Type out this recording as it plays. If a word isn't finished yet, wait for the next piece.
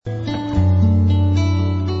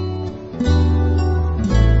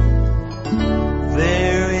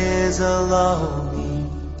overwhelm me.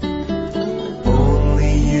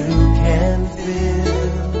 Only you can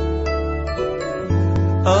fill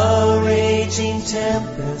a raging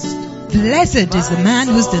tempest. Blessed is the man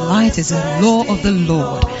whose delight is in the law of the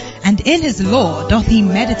Lord, and in his law doth he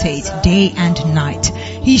meditate day and night.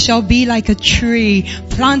 He shall be like a tree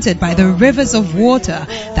planted by the rivers of water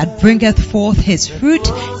that bringeth forth his fruit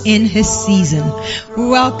in his season.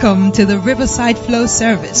 Welcome to the Riverside Flow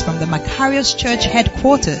service from the Macarius Church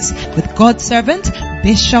headquarters with God's servant,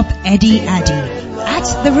 Bishop Eddie Addy.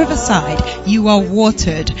 At the Riverside, you are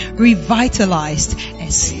watered, revitalized,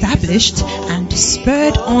 established, and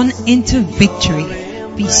spurred on into victory.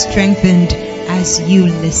 Be strengthened as you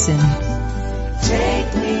listen.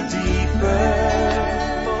 Take me deeper,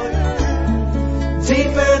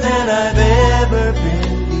 deeper than I've ever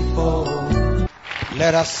been before.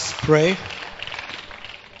 Let us pray.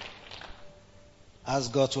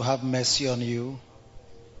 Ask God to have mercy on you.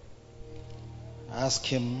 Ask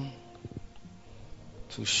Him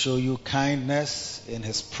to show you kindness in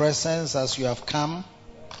His presence as you have come.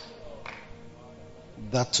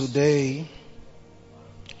 That today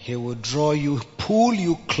He will draw you, pull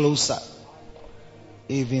you closer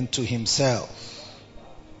even to Himself.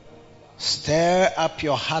 Stir up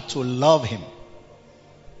your heart to love Him.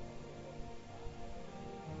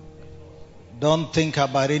 Don't think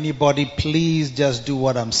about anybody. Please just do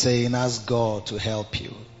what I'm saying. Ask God to help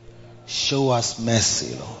you. Show us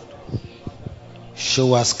mercy, Lord.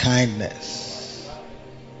 Show us kindness.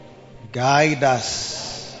 Guide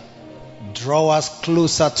us. Draw us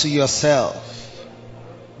closer to yourself.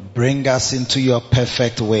 Bring us into your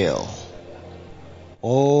perfect will.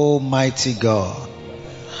 Almighty God,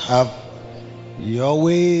 have your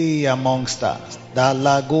way amongst us.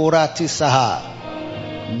 Dalagora tisaha.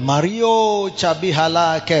 Mario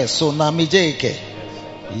chabihala ke sonamijeke.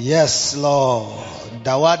 Yes, Lord.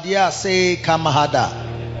 Dawadia se kamahada.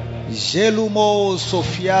 Jelumo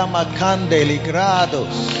Sofia Makande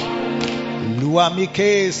Ligrados.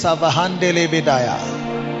 Luamike Savahande Lebedaya.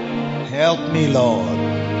 Help me, Lord.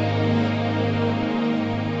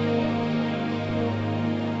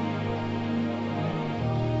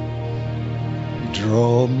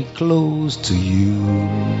 Draw me close to you.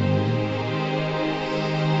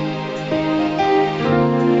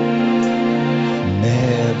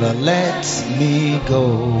 Never let me go.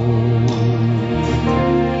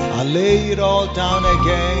 I lay it all down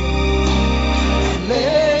again.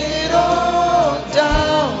 Lay it all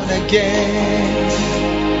down again.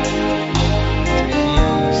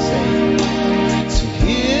 To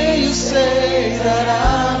hear you say that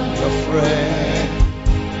I'm your friend.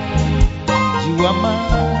 You are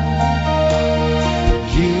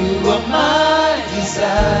my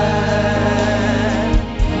desire.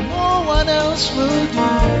 No one else will do.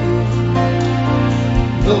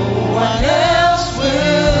 No one else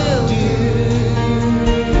will do.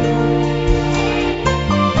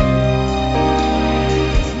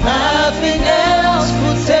 Nothing else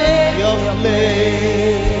could take your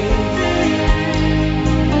place.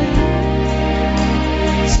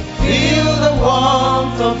 Feel the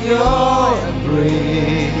warmth of your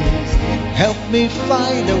embrace. Help me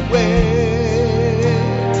find a way.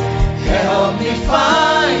 Help me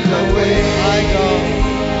find a way. My God.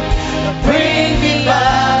 Bring me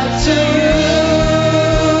back to you.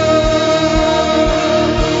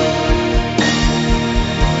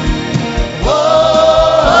 Oh,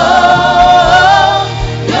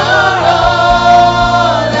 you're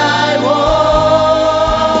all I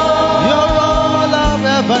want. You're all I've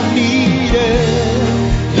ever needed.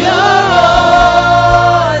 You're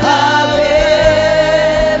all I've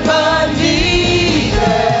ever needed.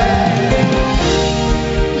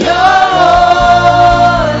 You're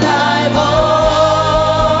all I want.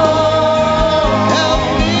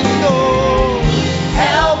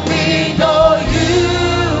 Help me know you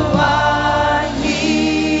are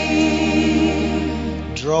near.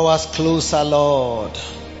 Draw us closer, Lord.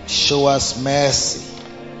 Show us mercy.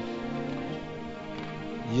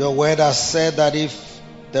 Your word has said that if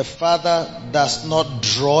the Father does not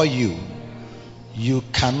draw you, you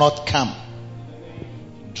cannot come.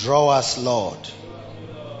 Draw us, Lord.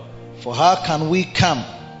 For how can we come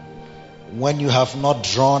when you have not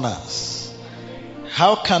drawn us?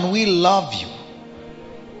 How can we love you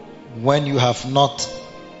when you have not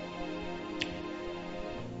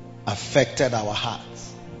affected our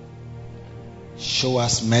hearts? Show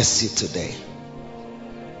us mercy today.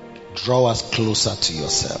 Draw us closer to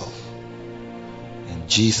yourself. In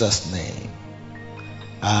Jesus' name,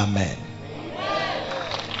 amen.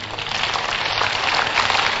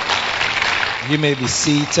 You may be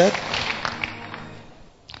seated.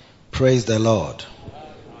 Praise the Lord.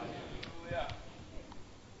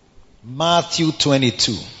 Matthew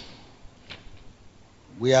 22.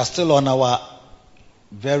 We are still on our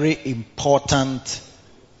very important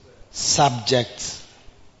subject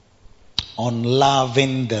on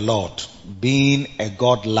loving the Lord, being a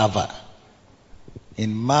God lover.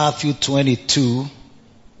 In Matthew 22,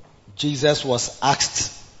 Jesus was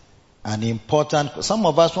asked an important, some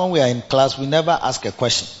of us when we are in class, we never ask a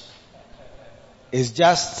question. It's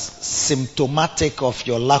just symptomatic of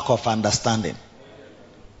your lack of understanding.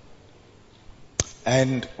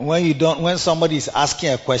 And when somebody is asking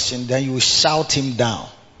a question, then you shout him down.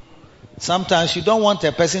 Sometimes you don't want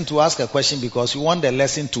a person to ask a question because you want the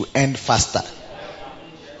lesson to end faster.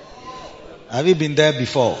 Have you been there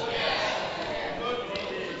before?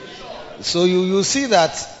 So you see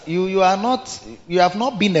that you have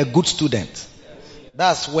not been a good student.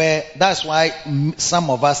 That's why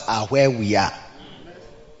some of us are where we are.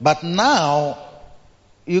 But now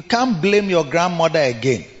you can't blame your grandmother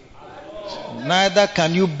again. Neither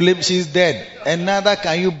can you blame, she's dead. And neither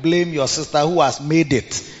can you blame your sister who has made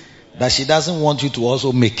it, that she doesn't want you to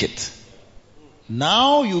also make it.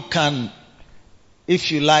 Now you can,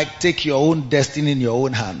 if you like, take your own destiny in your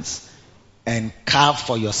own hands and carve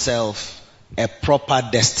for yourself a proper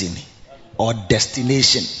destiny or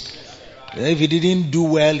destination. If you didn't do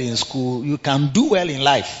well in school, you can do well in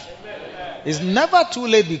life. It's never too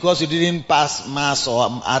late because you didn't pass maths or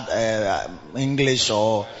English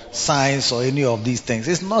or science or any of these things.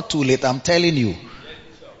 It's not too late, I'm telling you.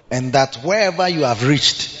 And that wherever you have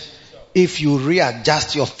reached, if you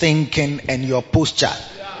readjust your thinking and your posture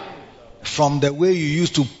from the way you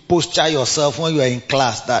used to posture yourself when you are in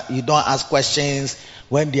class, that you don't ask questions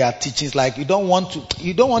when they are teaching, like you don't want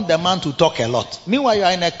the man to talk a lot. Meanwhile, you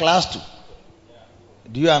are in a class too.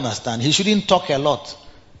 Do you understand? He shouldn't talk a lot.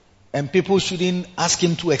 And people shouldn't ask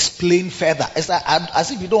him to explain further. It's like,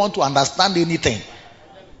 as if you don't want to understand anything.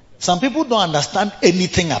 Some people don't understand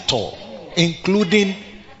anything at all, including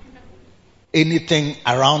anything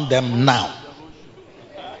around them now.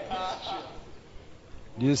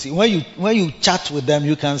 Do you see? When you chat with them,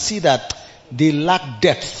 you can see that they lack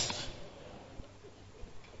depth.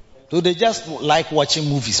 So they just like watching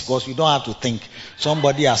movies because you don't have to think.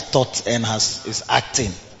 Somebody has thought and is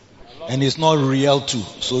acting. And it's not real too.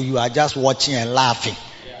 So you are just watching and laughing.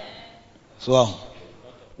 So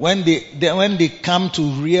when they come to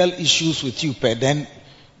real issues with you, then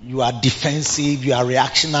you are defensive, you are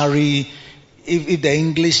reactionary. If the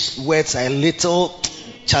English words are a little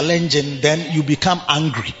challenging, then you become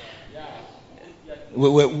angry. You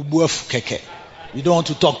don't want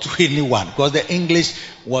to talk to anyone because the English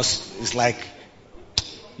is like,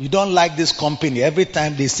 you don't like this company. Every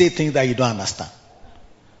time they say things that you don't understand.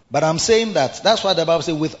 But I'm saying that's why the Bible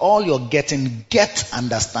says, with all your getting, get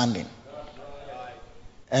understanding.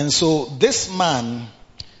 And so this man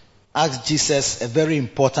asked Jesus a very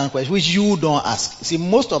important question, which you don't ask. See,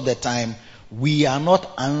 most of the time, we are not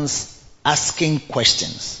asking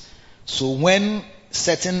questions. So when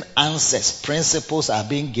certain answers, principles are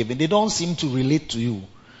being given, they don't seem to relate to you.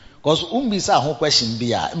 Because umbisa whole question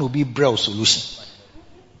no be braille solution.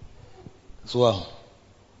 So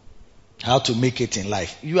how to make it in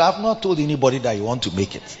life. You have not told anybody that you want to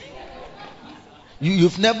make it.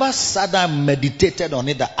 You've never sat down and meditated on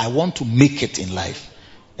it that I want to make it in life.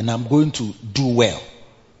 And I'm going to do well.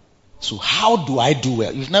 So how do I do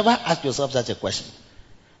well? You've never asked yourself such a question.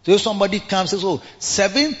 So if somebody comes and says,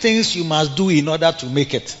 7 things you must do in order to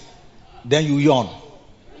make it. Then you yawn.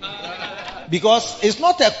 Because it's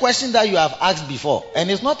not a question that you have asked before.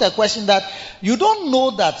 And it's not a question that you don't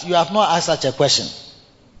know that you have not asked such a question.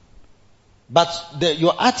 But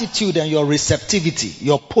your attitude and your receptivity,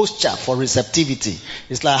 your posture for receptivity,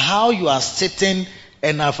 is like how you are sitting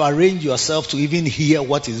and have arranged yourself to even hear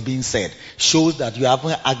what is being said, shows that you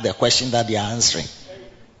haven't asked the question that they are answering.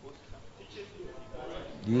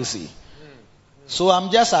 You see? So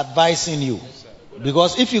I'm just advising you,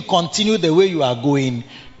 because if you continue the way you are going,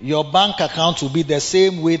 your bank account will be the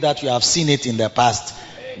same way that you have seen it in the past.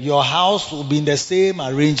 Your house will be in the same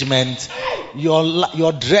arrangement.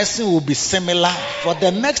 Your dressing will be similar. For the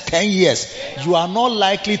next 10 years, you are not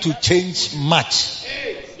likely to change much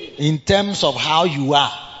in terms of how you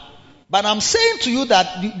are. But I'm saying to you that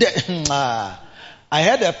I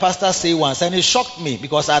heard a pastor say once, and it shocked me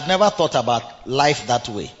because I'd never thought about life that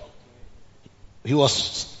way. His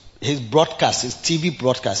TV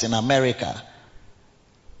broadcast in America,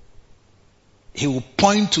 he will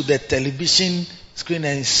point to the television screen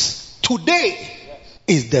and say, today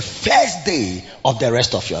is the first day of the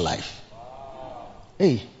rest of your life.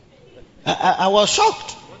 Hey, I was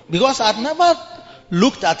shocked because I'd never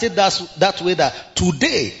looked at it that way, that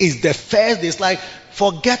today is the first day. It's like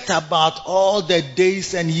Forget about all the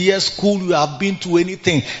days and years school you have been to,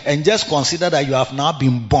 anything, and just consider that you have now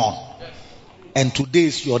been born. And today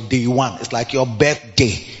is your day one. It's like your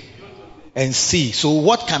birthday. And see, so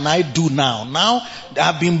what can I do now? Now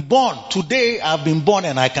I've been born. Today I've been born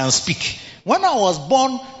and I can speak. When I was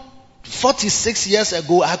born 46 years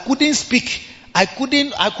ago, I couldn't speak. I could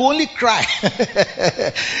only cry.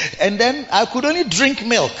 And then I could only drink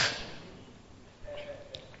milk.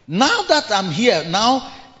 Now that I'm here,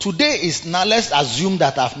 today is now, let's assume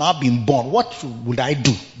that I've now been born. What would I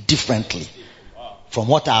do differently from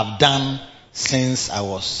what I've done since I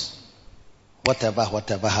was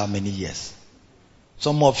whatever, how many years?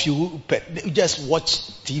 Some of you just watch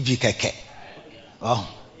TV keke. Oh.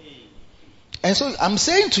 And so I'm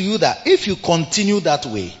saying to you that if you continue that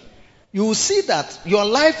way, you will see that your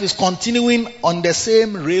life is continuing on the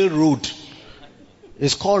same railroad.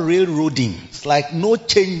 It's called railroading. It's like no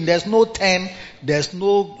change. There's no turn. There's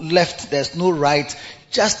no left. There's no right.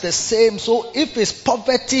 Just the same. So if it's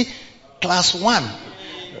poverty class 1,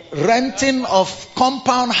 renting of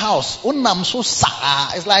compound house,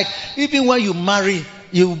 it's like even when you marry,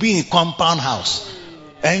 you'll be in compound house.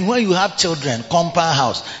 And when you have children, compound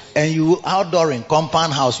house. And you outdoor in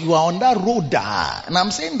compound house, you are on that road. And I'm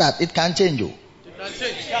saying that it can change you. It can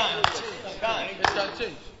change. It can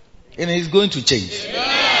change. And it's going to change.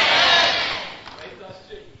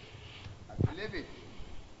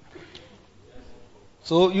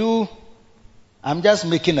 So I'm just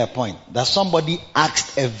making a point that somebody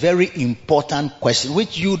asked a very important question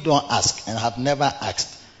which you don't ask and have never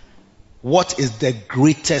asked. What is the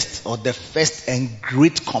greatest or the first and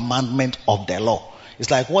great commandment of the law? It's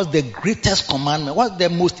like, what's the greatest commandment? What's the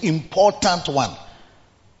most important one?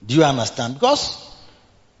 Do you understand? Because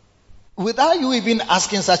without you even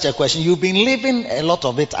asking such a question, you've been leaving a lot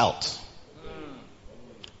of it out.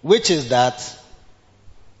 Which is that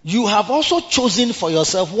you have also chosen for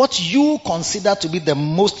yourself what you consider to be the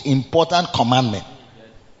most important commandment.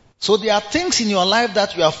 So there are things in your life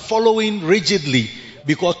that you are following rigidly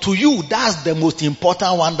because to you that's the most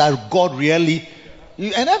important one that God really...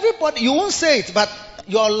 And everybody, you won't say it, but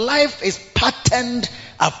your life is patterned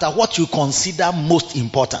after what you consider most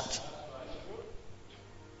important.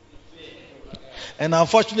 And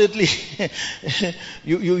unfortunately,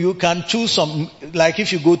 you can choose some, like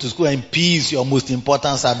if you go to school and PE is your most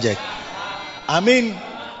important subject. I mean,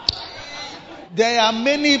 there are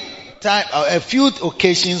many times, a few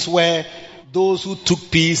occasions where those who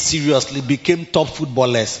took PE seriously became top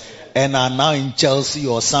footballers and are now in Chelsea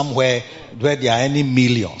or somewhere where there are any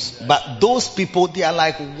millions. But those people, they are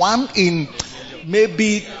like one in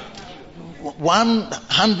maybe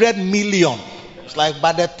 100 million. It's like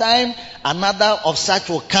by the time another of such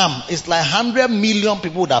will come, it's like 100 million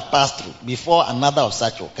people would have passed through before another of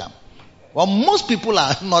such will come. Well, most people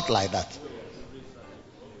are not like that.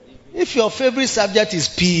 If your favorite subject is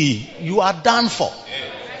PE, you are done for.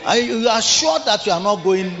 You are sure that you are not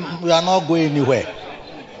going anywhere.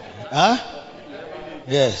 Huh?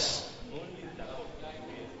 Yes.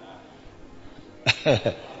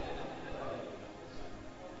 Do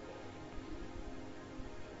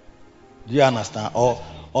you understand?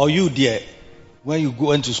 Or you dear, when you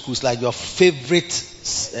go into school, it's like your favorite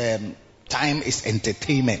time is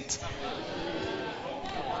entertainment.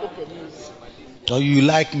 Or you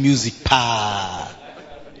like music,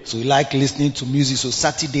 so you like listening to music. So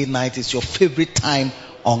Saturday night is your favorite time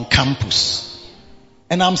on campus.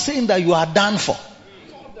 And I'm saying that you are done for.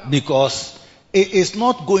 Because it is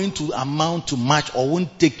not going to amount to much or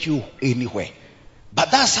won't take you anywhere.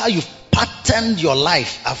 But that's how you've patterned your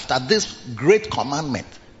life after this great commandment.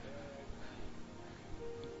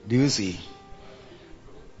 Do you see?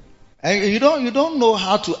 And you don't know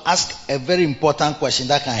how to ask a very important question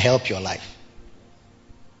that can help your life.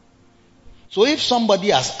 So if somebody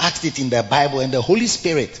has asked it in the Bible and the Holy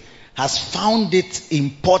Spirit has found it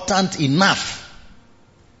important enough,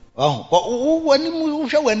 you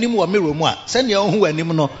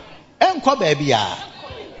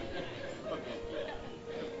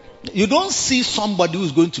don't see somebody who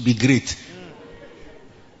is going to be great.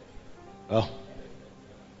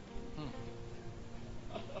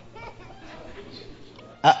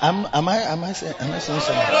 Am I saying something? No,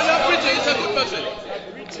 you're preaching. It's a good message.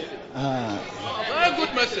 Very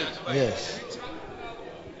good message. Yes.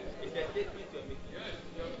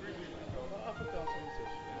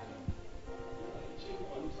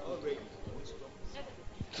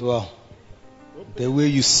 Well, the way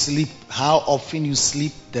you sleep, how often you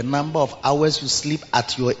sleep, the number of hours you sleep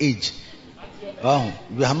at your age. Oh,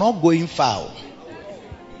 you are not going far.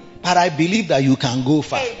 But I believe that you can go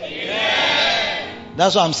far.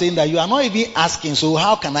 That's why I'm saying that you are not even asking, so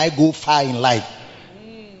how can I go far in life?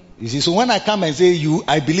 You see, so when I come and say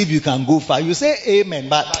I believe you can go far, you say amen,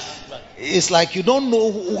 but it's like you don't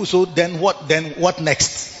know who, so then what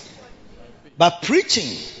next? But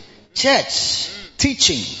preaching, church,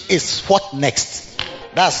 teaching is what next.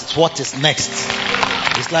 That's what is next.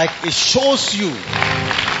 It's like it shows you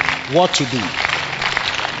what to do.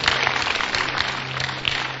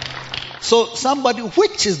 So somebody,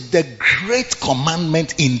 which is the great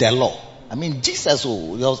commandment in the law? I mean, Jesus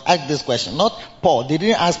was asked this question, not Paul. They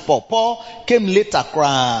didn't ask Paul. Paul came later.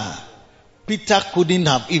 Peter couldn't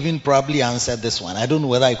have even probably answered this one. I don't know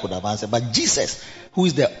whether he could have answered. But Jesus, who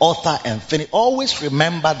is the author and finisher, always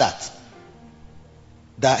remember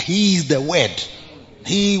that he is the Word.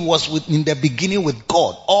 He was in the beginning with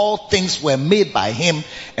God. All things were made by him,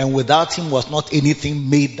 and without him was not anything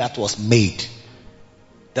made that was made.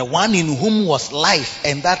 The one in whom was life,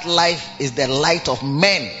 and that life is the light of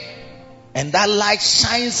men. And that light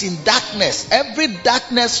shines in darkness. Every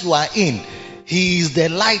darkness you are in, he is the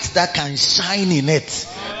light that can shine in it.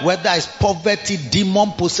 Whether it's poverty,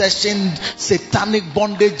 demon possession, satanic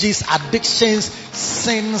bondages, addictions,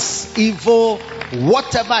 sins, evil,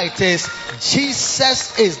 whatever it is,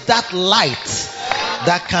 Jesus is that light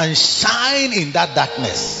that can shine in that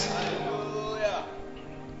darkness.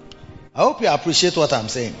 I hope you appreciate what I'm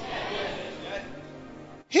saying.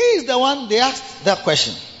 He is the one, they asked that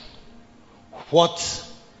question. What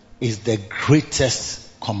is the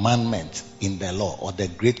greatest commandment in the law, or the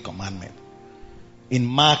great commandment? In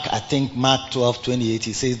Mark, I think Mark 12:28,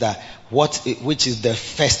 he says that which is the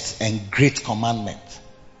first and great commandment?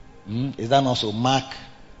 Is that also Mark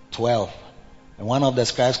 12? And one of the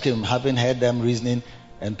scribes came, having heard them reasoning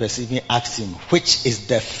and perceiving, asked him, which is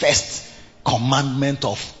the first commandment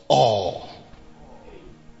of all?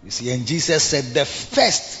 You see, and Jesus said the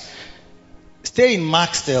first. Stay in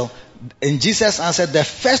Mark still. And Jesus answered, the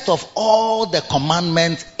first of all the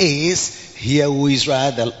commandments is, hear, O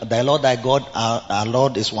Israel, thy Lord thy God, our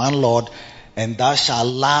Lord is one Lord, and thou shalt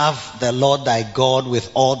love the Lord thy God with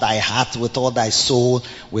all thy heart, with all thy soul,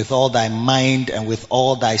 with all thy mind, and with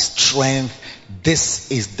all thy strength. This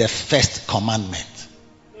is the first commandment.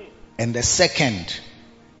 And the second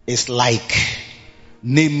is like,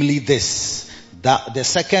 namely this. That the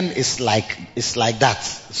second is like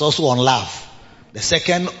that. It's also on love. The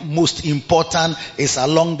second most important is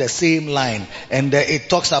along the same line. And it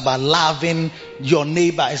talks about loving your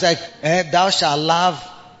neighbor. It's like, thou shalt love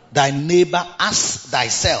thy neighbor as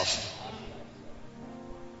thyself.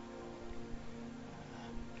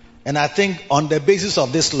 And I think on the basis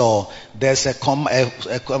of this law, there's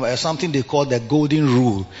something they call the golden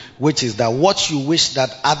rule, which is that what you wish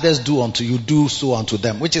that others do unto you, do so unto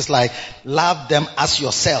them. Which is like, love them as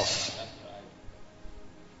yourself.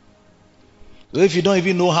 So if you don't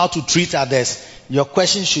even know how to treat others, your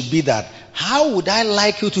question should be that, how would I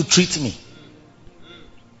like you to treat me?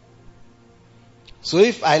 So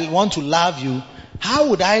if I want to love you, how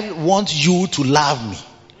would I want you to love me?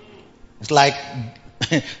 It's like,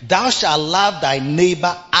 thou shalt love thy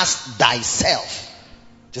neighbor as thyself.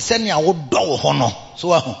 So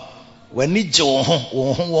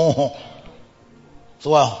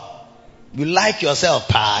you like yourself,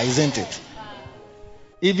 isn't it?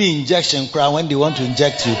 Even injection crowd, when they want to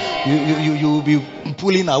inject you, you will be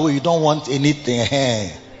pulling away. You don't want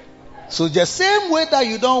anything. So the same way that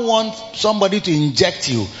you don't want somebody to inject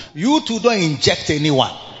you, you too don't inject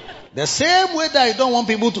anyone. The same way that you don't want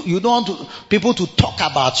people to talk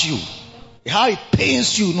about you. How it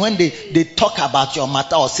pains you when they talk about your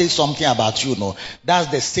matter or say something about you. No,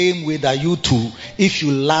 that's the same way that you too, if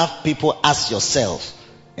you love people as yourself,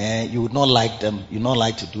 you would not like them, you not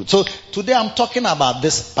like to do it. So today I'm talking about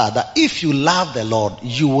this part, that if you love the Lord,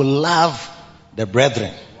 you will love the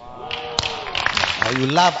brethren. Or you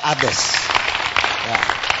love others.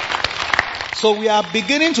 Yeah. So we are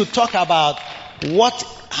beginning to talk about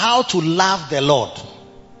how to love the Lord.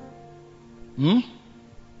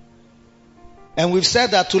 And we've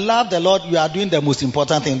said that to love the Lord, you are doing the most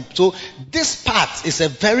important thing. So this part is a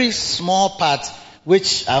very small part,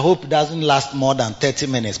 which I hope doesn't last more than 30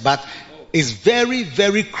 minutes, but it's very,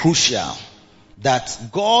 very crucial that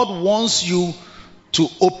God wants you to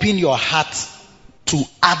open your heart to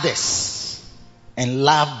others and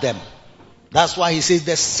love them. That's why he says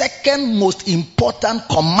the second most important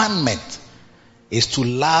commandment is to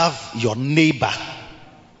love your neighbor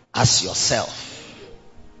as yourself.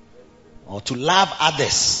 Or to love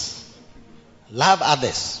others. Love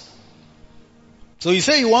others. So you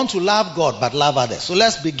say you want to love God, but love others. So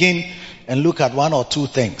let's begin and look at one or two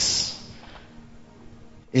things.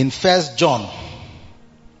 In 1 John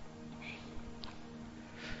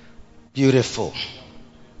Beautiful.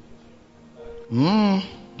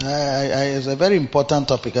 It's a very important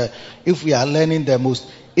topic. If we are learning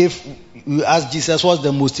if you ask Jesus what's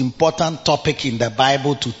the most important topic in the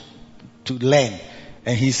Bible to learn,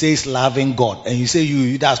 and he says loving God, and you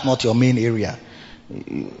say that's not your main area.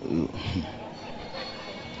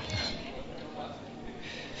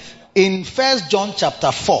 In 1 John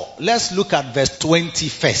chapter 4, let's look at verse 20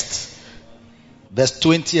 first. Verse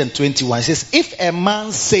 20 and 21. It says, if a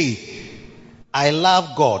man say, I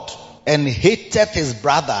love God, and hateth his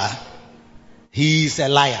brother, he is a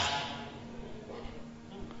liar.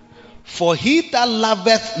 For he that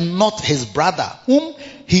loveth not his brother, whom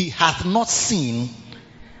he hath not seen,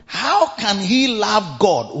 how can he love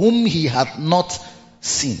God, whom he hath not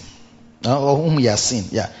seen? Or whom he has seen,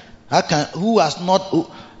 yeah.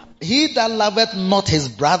 He that loveth not his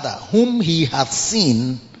brother, whom he hath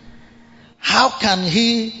seen, how can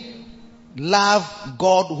he love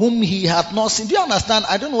God whom he hath not seen? Do you understand?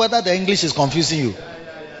 I don't know whether the English is confusing you.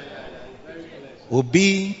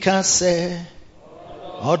 Obi kase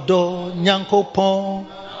odo nyankopon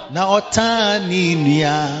na otani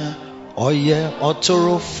nia oye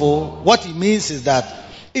otorofo. What it means is that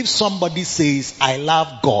if somebody says, I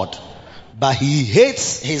love God, but he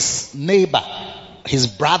hates his neighbor, his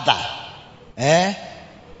brother,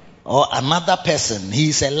 or another person, he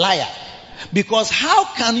is a liar. Because how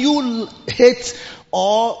can you hate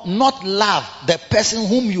or not love the person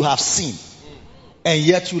whom you have seen, and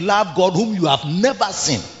yet you love God whom you have never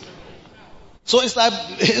seen? So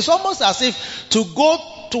it's almost as if to go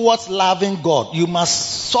towards loving God, you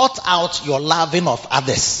must sort out your loving of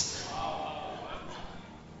others.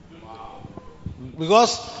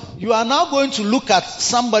 Because you are now going to look at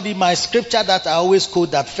somebody, my scripture that I always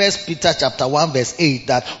quote, that 1 Peter chapter 1 verse 8,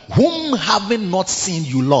 that whom having not seen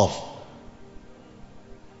you love.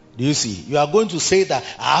 Do you see? You are going to say that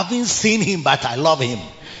I haven't seen him but I love him.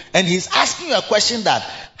 And he's asking you a question that,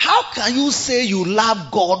 how can you say you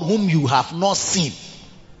love God whom you have not seen,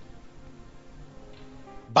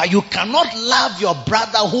 but you cannot love your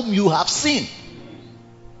brother whom you have seen?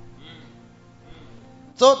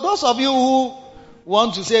 So those of you who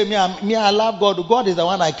want to say, I love God. God is the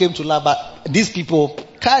one I came to love. But these people,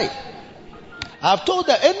 I've told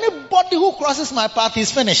that anybody who crosses my path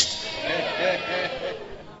is finished.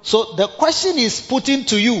 So the question is putting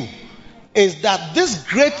to you is that this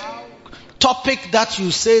great topic that you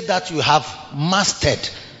say that you have mastered,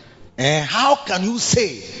 how can you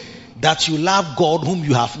say that you love God whom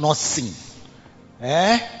you have not seen?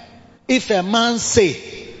 If a man say,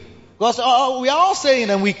 because we are all saying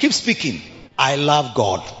and we keep speaking, I love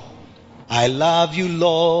God. I love you,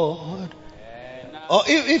 Lord. Or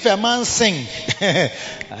if a man sing,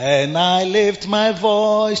 and I lift my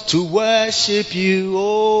voice to worship you,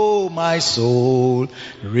 oh my soul,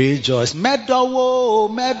 rejoice. Medowo,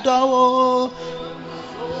 medowo.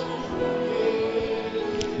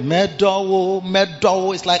 Medowo,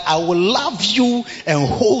 medowo. It's like I will love you and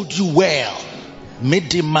hold you well.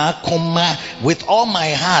 Midima koma, with all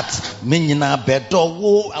my heart. Minyina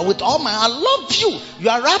bedowo, with all my heart. I love you. You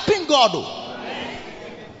are rapping God.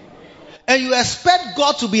 And you expect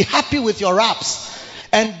God to be happy with your raps.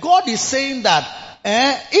 And God is saying that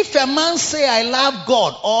if a man say I love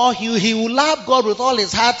God, or he will love God with all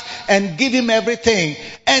his heart and give him everything,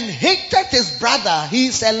 and hated his brother, he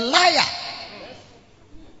is a liar.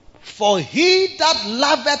 For he that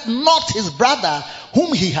loveth not his brother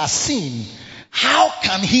whom he has seen, how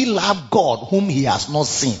can he love God whom he has not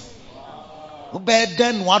seen?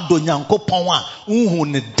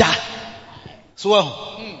 So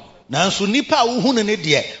nanso nipa uhunu ne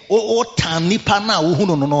de o tan nipa na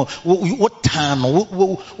uhunu no o tan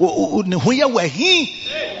no ne ho ye wahi.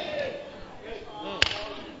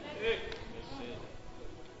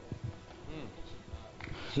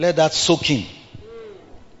 Let that soak in.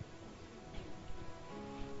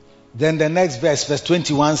 Then the next verse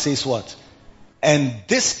 21 says what? And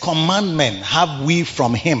this commandment have we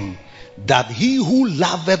from him, that he who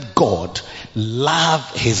loveth God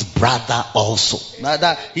love his brother also. Now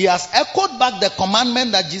that he has echoed back the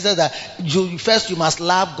commandment that Jesus that first you must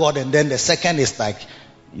love God, and then the second is like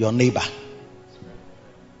your neighbor.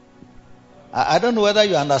 I don't know whether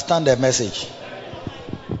you understand the message.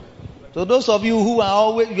 So those of you who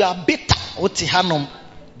are you are bitter,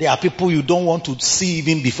 there are people you don't want to see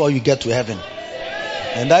even before you get to heaven.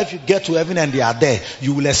 And that if you get to heaven and they are there,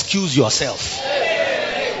 you will excuse yourself.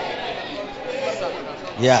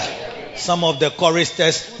 Yeah. Some of the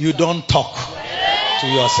choristers, you don't talk to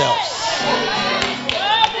yourselves.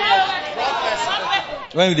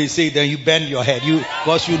 When they say, then you bend your head,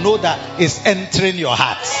 because you know that it's entering your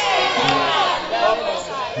heart.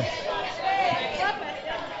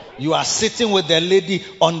 You are sitting with the lady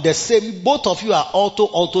on the same, both of you are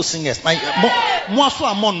alto singers.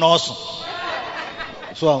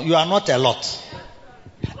 So you are not a lot.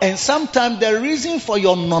 And sometimes the reason for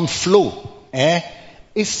your non-flow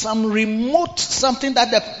is some remote something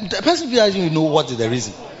that the person doesn't even know what is the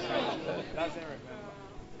reason.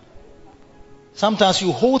 Sometimes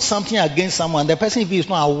you hold something against someone, the person is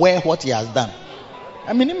not aware what he has done.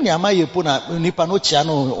 I mean, you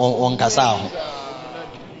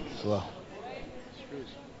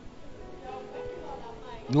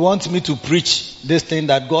want me to preach this thing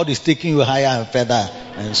that God is taking you higher and further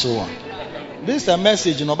and so on. This is a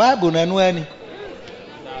message in the Bible.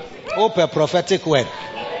 Hope a prophetic word.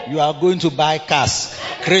 You are going to buy cars.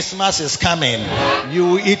 Christmas is coming. You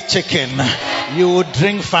will eat chicken. You will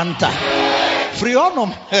drink Fanta. Free on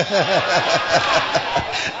them.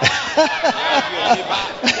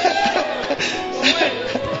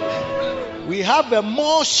 We have a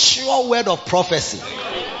more sure word of prophecy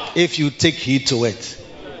if you take heed to it.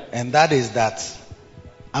 And that is that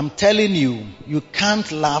I'm telling you, you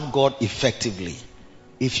can't love God effectively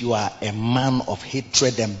if you are a man of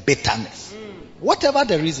hatred and bitterness. Whatever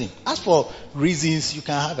the reason. As for reasons, you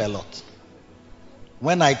can have a lot.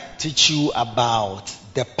 When I teach you about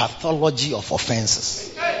the pathology of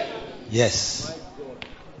offenses. Yes.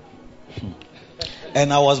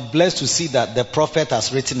 And I was blessed to see that the prophet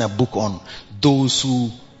has written a book on those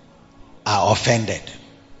who are offended.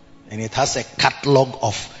 And it has a catalog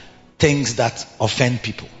of things that offend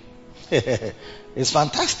people. It's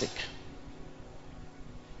fantastic.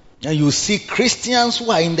 And you see Christians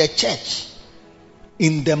who are in the church,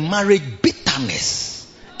 in the marriage bitterness,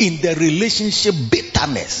 in the relationship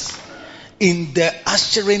bitterness, in the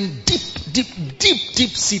ushering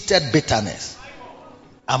deep-seated bitterness.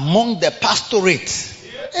 Among the pastorate,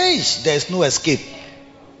 there is no escape.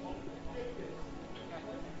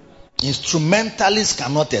 Instrumentalists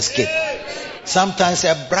cannot escape. Sometimes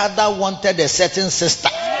a brother wanted a certain sister,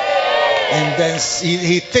 and then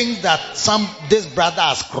he thinks that this brother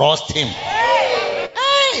has crossed him.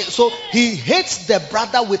 So he hates the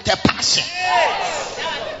brother with a passion.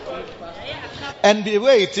 And the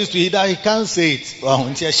way it is to either he can't say it.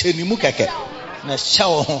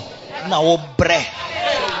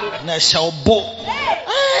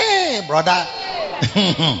 Hey, brother.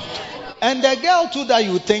 And the girl too that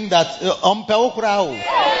you think that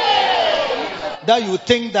you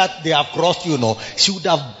think that they have crossed you, she would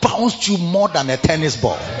have bounced you more than a tennis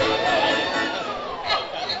ball.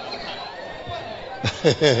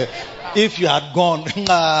 If you had gone,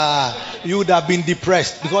 you would have been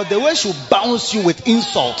depressed because the way she bounce you with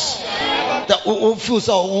insults.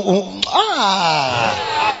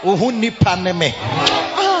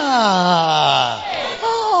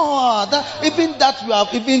 Even that you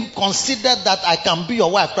have even considered that I can be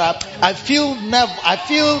your wife. I feel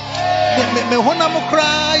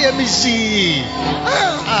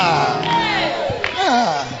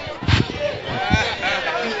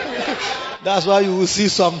That's why you will see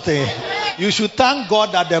something. You should thank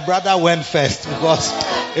God that the brother went first, because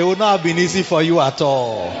it would not have been easy for you at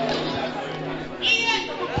all.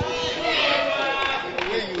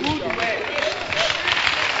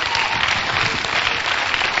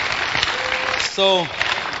 So,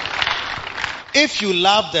 if you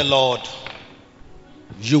love the Lord,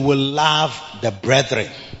 you will love the brethren.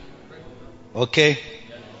 Okay?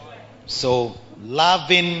 So,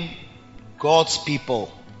 loving God's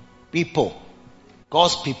people.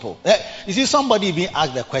 God's people. You see, somebody even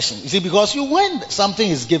asked the question. You see, because when something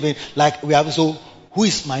is given, like we have, so who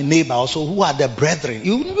is my neighbor? Also, who are the brethren?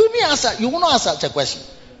 You will not answer such a question.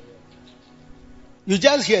 You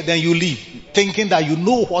just hear, then you leave, thinking that you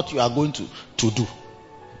know what you are going to do.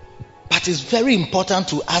 But it's very important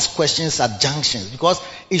to ask questions at junctions, because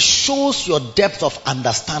it shows your depth of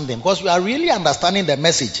understanding. Because you are really understanding the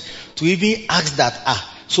message to even ask that,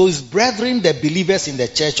 so is brethren the believers in the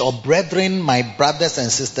church, or brethren my brothers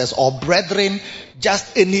and sisters, or brethren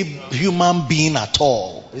just any human being at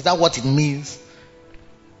all? Is that what it means?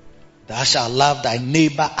 Thou shalt love thy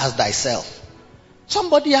neighbor as thyself.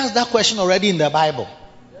 Somebody asked that question already in the Bible.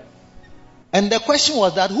 And the question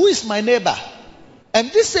was that, who is my neighbor? And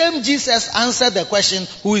this same Jesus answered the question,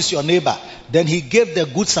 who is your neighbor? Then he gave the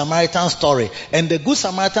Good Samaritan story. And the Good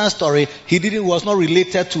Samaritan story, was not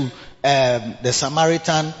related to the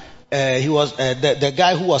Samaritan. He was the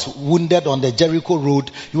guy who was wounded on the Jericho road.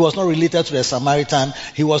 He was not related to the Samaritan.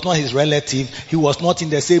 He was not his relative. He was not in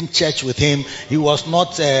the same church with him. He was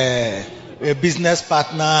not a business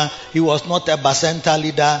partner. He was not a Bacenta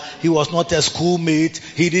leader. He was not a schoolmate.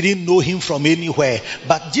 He didn't know him from anywhere.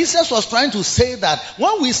 But Jesus was trying to say that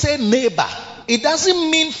when we say neighbor, It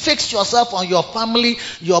doesn't mean fix yourself on your family,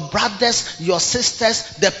 your brothers, your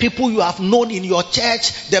sisters, the people you have known in your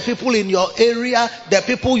church, the people in your area, the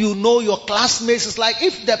people you know, your classmates. It's like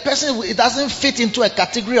if the person, it doesn't fit into a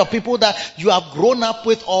category of people that you have grown up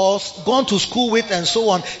with or gone to school with and so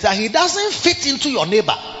on, that he doesn't fit into your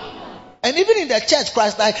neighbor. And even in the church,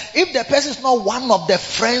 Christ, like if the person is not one of the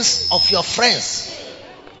friends of your friends.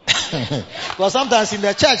 Because sometimes in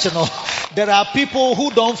the church, there are people who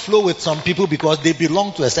don't flow with some people because they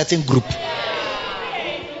belong to a certain group.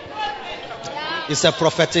 It's a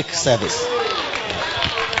prophetic service.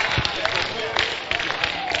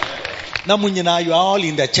 Now, you are all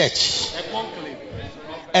in the church.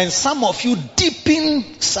 And some of you deep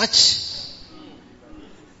in such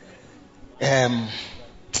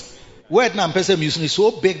word now I'm using is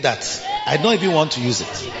so big that I don't even want to use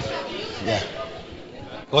it. Yeah.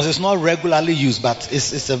 Because it's not regularly used, but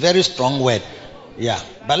it's a very strong word. Yeah.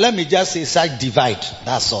 But let me just say such divide.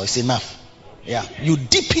 That's all. It's enough. Yeah. You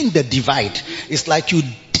deepen the divide. It's like you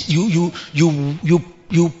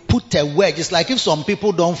put a wedge. It's like if some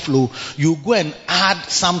people don't flow, you go and add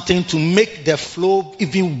something to make the flow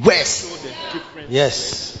even worse.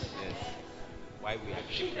 Yes. Why we are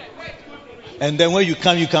different. And then when you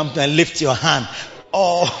come and lift your hand.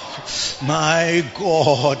 Oh my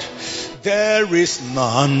God. There is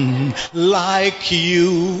none like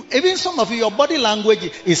you. Even some of you, your body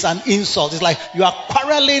language is an insult. It's like you are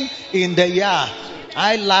quarreling in the air.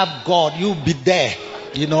 I love God. You be there.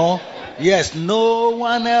 Yes, no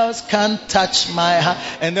one else can touch my heart.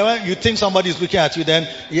 And then when you think somebody is looking at you, then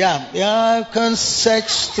I can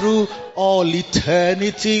search through all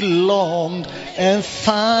eternity long and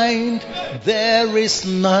find there is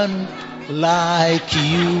none like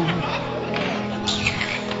you.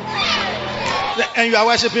 And you are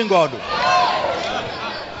worshiping God.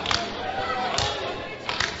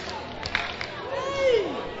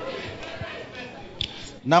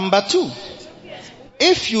 Number 2.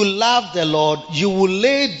 If you love the Lord, you will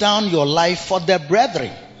lay down your life for the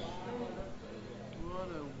brethren.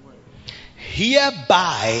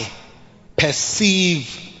 Hereby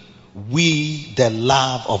perceive we the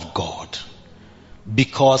love of God,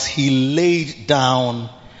 because he laid down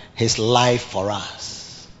his life for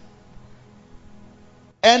us.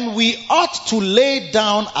 And we ought to lay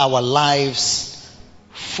down our lives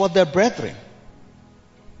for the brethren.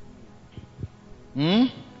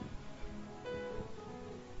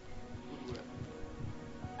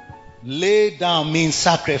 Lay down means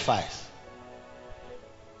sacrifice.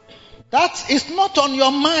 That is not on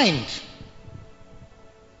your mind.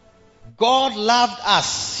 God loved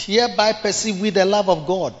us. Hereby perceive we the love of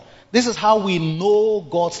God. This is how we know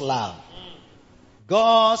God's love.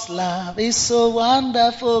 God's love is so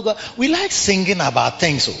wonderful. God. We like singing about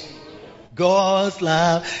things. God's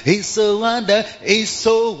love is so wonderful. It's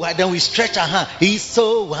so wide. Then we stretch our hand. It's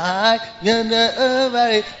so wide.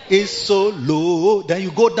 It's so low. Then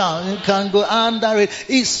you go down. You can go under it.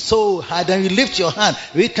 It's so high. Then you lift your hand.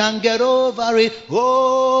 We can get over it.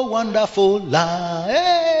 Oh, wonderful love.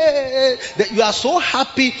 Hey. You are so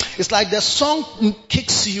happy. It's like the song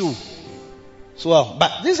kicks you. So,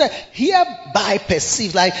 but this is hereby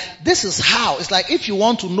perceived. Like this is how. It's like if you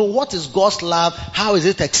want to know what is God's love, how is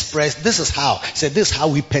it expressed? This is how. So this is how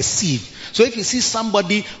we perceive. So if you see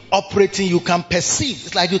somebody operating, you can perceive.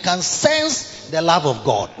 It's like you can sense the love of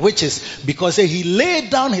God, which is because he laid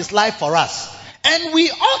down his life for us, and we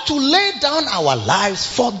ought to lay down our lives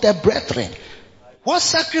for the brethren. What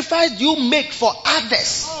sacrifice do you make for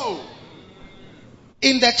others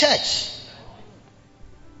in the church?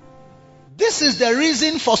 This is the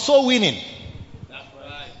reason for soul winning.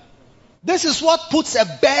 This is what puts a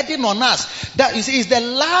burden on us. That is the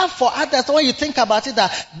love for others. When you think about it,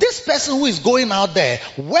 that this person who is going out there,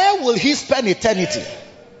 where will he spend eternity?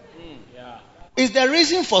 Is the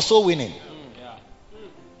reason for soul winning.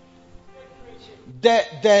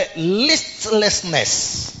 The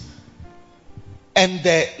listlessness and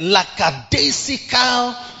the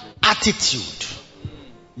lackadaisical attitude.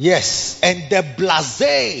 Yes, and the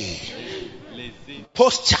blasé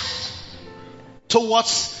posture towards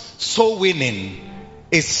soul winning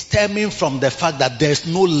is stemming from the fact that there's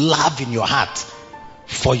no love in your heart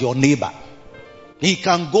for your neighbor. He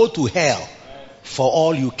can go to hell for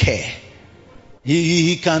all you care.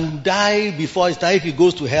 He can die before his time. If he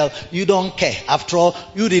goes to hell, you don't care. After all,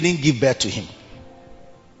 you didn't give birth to him.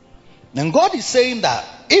 And God is saying that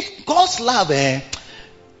if God's love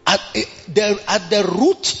at the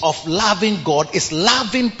root of loving God is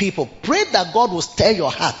loving people. Pray that God will stir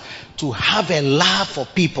your heart to have a love for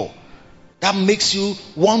people that makes you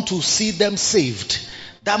want to see them saved,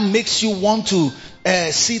 that makes you want to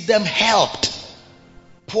see them helped.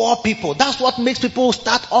 Poor people. That's what makes people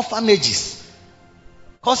start orphanages.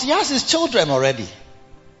 Because he has his children already.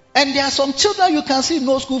 And there are some children you can see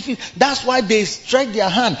no school fees. That's why they stretch their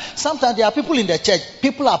hand. Sometimes there are people in the church,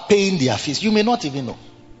 people are paying their fees. You may not even know.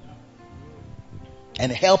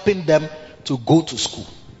 And helping them to go to school.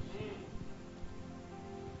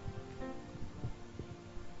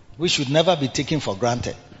 We should never be taken for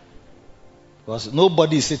granted. Because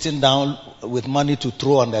nobody is sitting down with money to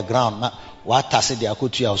throw on the ground. What does they are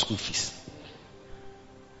going to your school fees?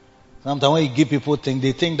 Sometimes when you give people things,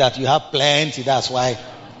 they think that you have plenty. That's why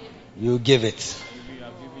you give it.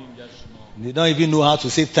 They don't even know how to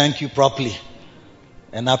say thank you properly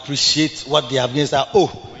and appreciate what they have given.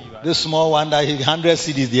 This small one that he 100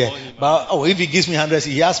 cedis there. But if he gives me 100 cedis,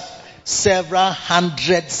 he has several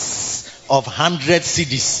hundreds of 100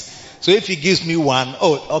 cedis. So if he gives me one,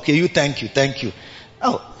 okay, thank you.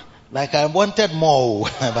 Like I wanted more.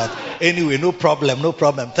 But anyway, no problem.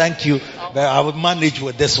 Thank you. But I will manage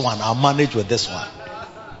with this one.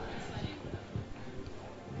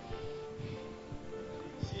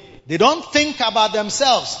 They don't think about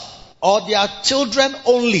themselves or their children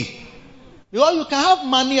only. Because you can have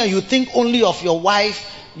money and you think only of your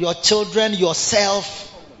wife, your children,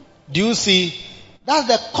 yourself. Do you see? That's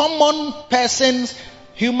the common person's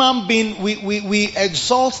human being. We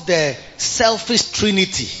exalt the selfish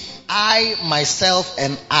trinity. I, myself,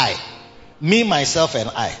 and I. Me, myself, and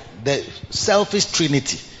I. The selfish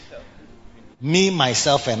trinity. Me,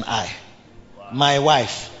 myself, and I. My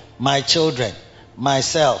wife, my children,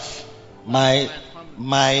 myself, my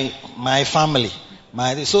family.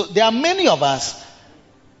 So there are many of us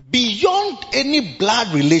beyond any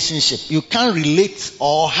blood relationship. You can't relate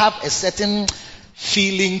or have a certain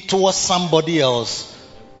feeling towards somebody else,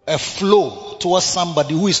 a flow towards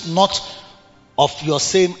somebody who is not of your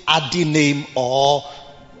same Adi name or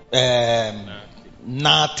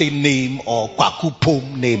Nate name or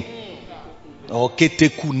Kwakupom name or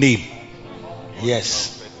Keteku name.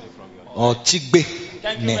 Yes. Or Chigbe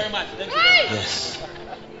name. Yes.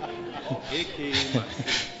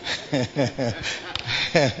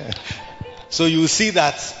 So you see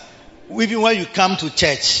that even when you come to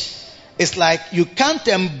church, it's like you can't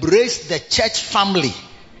embrace the church family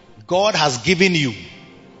God has given you,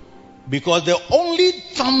 because the only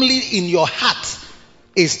family in your heart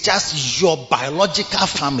is just your biological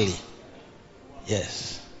family.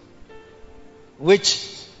 Yes. Which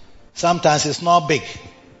sometimes is not big,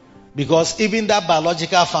 because even that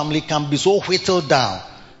biological family can be so whittled down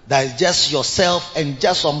that it's just yourself and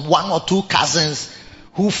just some one or two cousins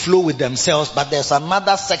who flow with themselves, but there's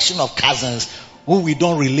another section of cousins who we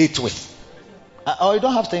don't relate with. Or you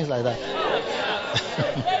don't have things like that.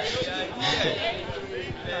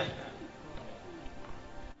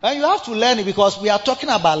 And you have to learn it, because we are talking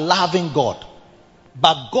about loving God.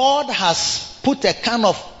 But God has put a kind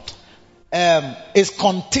of, it's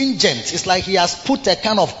contingent. It's like he has put a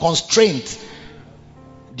kind of constraint.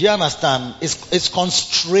 Do you understand? It's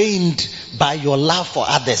constrained by your love for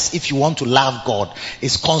others. If you want to love God,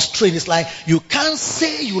 it's constrained. It's like you can't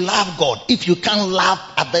say you love God if you can't love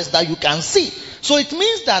others that you can see. So it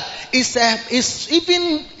means that it's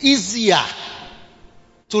even easier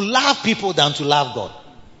to love people than to love God.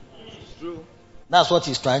 That's what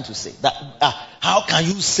he's trying to say. That how can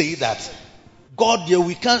you say that God,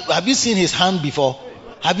 we can't? Have you seen his hand before?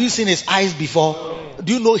 Have you seen his eyes before?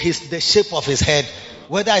 Do you know the shape of his head?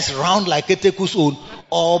 Whether it's round like Eteku's own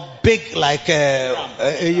or big like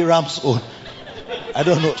Aram's own. I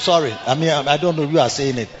don't know. Sorry. I don't know if you are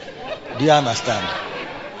saying it. Do you understand?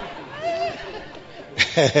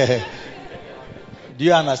 Do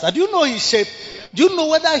you understand? Do you know his shape? Do you know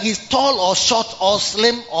whether he's tall or short or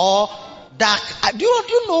slim or dark? Do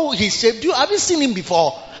you know his shape? Have you seen him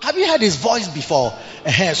before? Have you heard his voice before?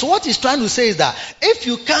 So what he's trying to say is that if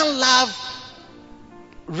you can't love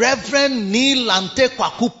Reverend Neil Ante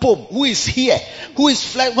Kwakupom, who is here, who is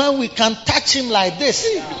flat, when we can touch him like this.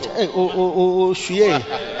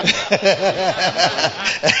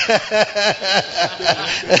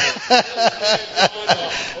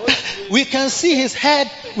 We can see his head,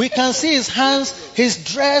 we can see his hands, his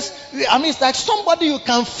dress. It's like somebody you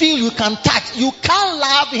can feel, you can touch. You can't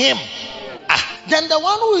love him. Then the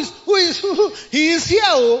one he is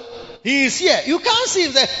here. He is here. You can't see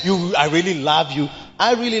him there. I really love you.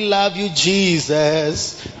 I really love you,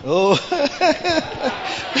 Jesus. Oh.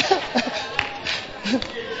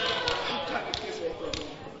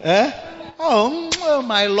 Oh,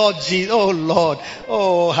 my Lord Jesus. Oh, Lord.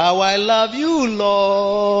 Oh, how I love you,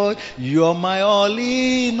 Lord. You're my all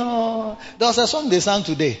in all. There was a song they sang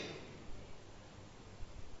today.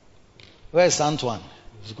 Where is Antoine?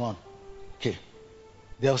 He's gone. Okay.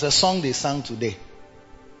 There was a song they sang today.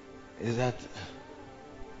 Is that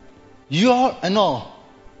no,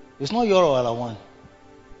 it's not your other one.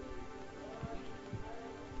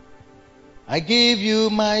 I give you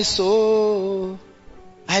my soul.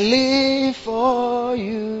 I live for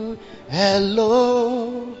you.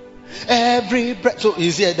 Hello. Every breath. So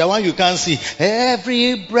is it the one you can't see?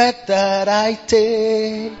 Every breath that I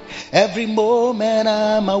take, every moment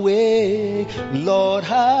I'm awake, Lord,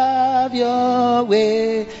 have your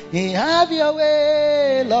way. Have your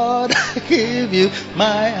way, Lord. I give you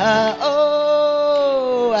my heart.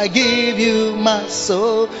 Oh, I give you my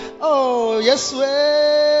soul. Oh, yes,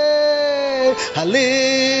 way. I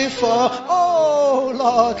live for. Oh,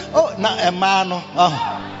 Lord. Oh, now a man.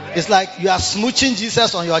 Oh. It's like you are smooching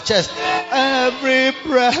Jesus on your chest. Every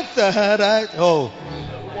breath that I... Oh.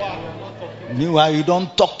 Meanwhile, you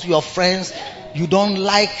don't talk to your friends. You don't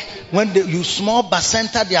like when you small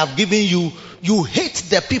bacenta they have given you. You hate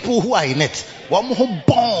the people who are in it.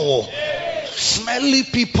 Smelly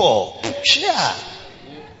people. Yeah.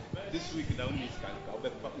 This week,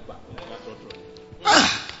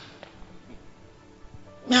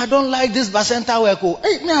 I don't like this bacenta work.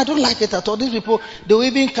 Hey, I don't like it at all. These people, they will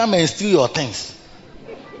even come and steal your things.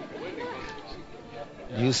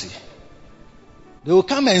 You see, they will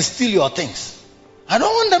come and steal your things. I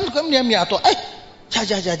don't want them to come near me at all. Hey,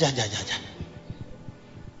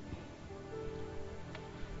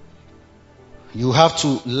 You have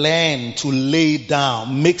to learn to lay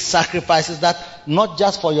down, make sacrifices that not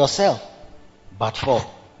just for yourself, but for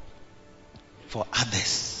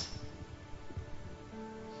others.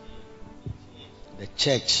 The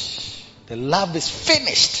church, the love is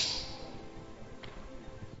finished.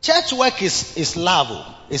 Church work is love.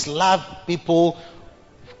 It's love people,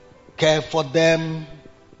 care for them,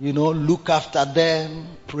 look after them,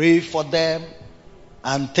 pray for them,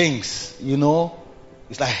 and things,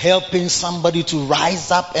 It's like helping somebody to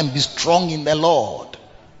rise up and be strong in the Lord.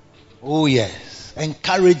 Oh yes.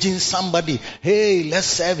 Encouraging somebody. Hey, let's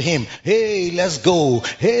serve him. Hey, let's go.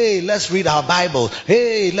 Hey, let's read our Bible.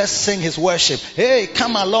 Hey, let's sing his worship. Hey,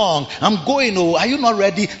 come along. I'm going. Oh, are you not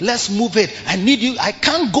ready? Let's move it. I need you. I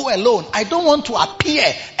can't go alone. I don't want to appear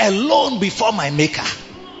alone before my maker.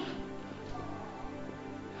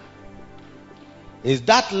 It's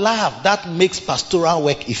that love that makes pastoral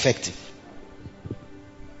work effective.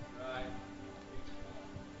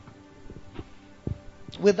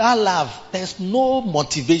 Without love, there's no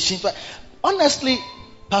motivation. But honestly,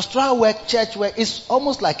 pastoral work, church work is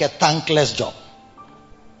almost like a thankless job.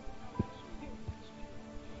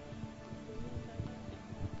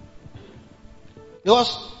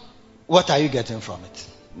 Because what are you getting from it?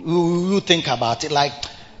 You think about it like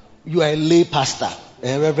you are a lay pastor,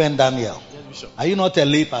 Reverend Daniel. Yes, Bishop. Are you not a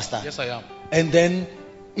lay pastor? Yes, I am. And then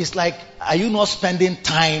it's like, are you not spending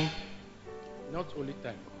time? Not only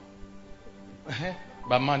time, Uh-huh.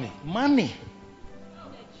 but money. Money.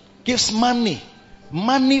 Gives money.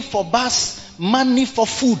 Money for bus. Money for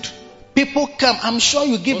food. People come. I'm sure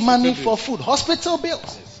you give Hospital money bills. for food. Hospital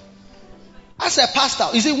bills. Yes. As a pastor,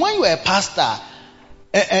 you see, when you are a pastor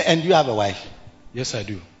and you have a wife. Yes, I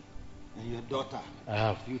do. And your daughter. I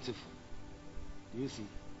have. Beautiful. You see.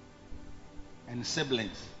 And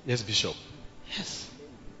siblings. Yes, Bishop. Yes.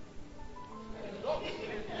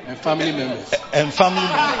 And family members. And family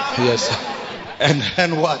members. Yes.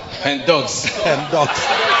 And what? And dogs. And dogs.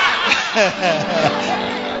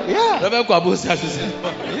 Yeah.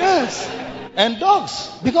 Yes. And dogs.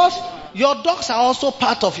 Because your dogs are also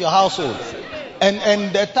part of your household.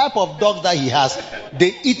 And the type of dog that he has,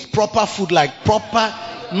 they eat proper food, like proper,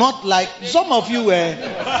 not like some of you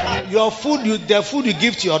your food, the food you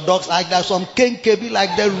give to your dogs, like there's some kenkebi,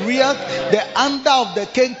 like the under of the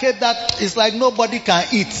kenkebi that is like nobody can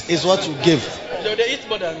eat is what you give. So they eat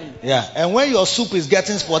more than me. Yeah. And when your soup is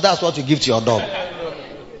getting spoiled, that's what you give to your dog.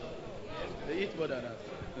 They eat more than us.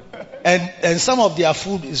 And some of their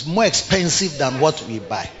food is more expensive than what we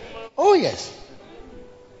buy. Oh yes.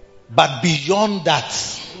 But beyond that,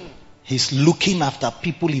 he's looking after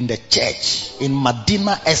people in the church, in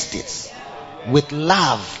Medina Estates, with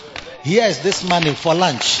love. Here is this money for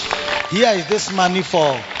lunch. Here is this money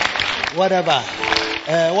for whatever.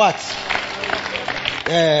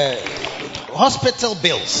 Hospital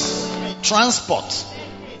bills, transport.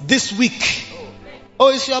 This week. Oh,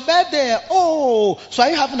 it's your birthday. Oh, so are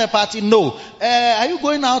you having a party? No. Are you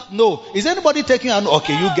going out? No. Is anybody taking you out?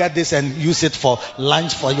 Okay, you get this and use it for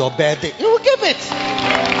lunch for your birthday. You give it.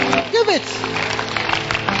 Give it.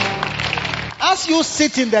 As you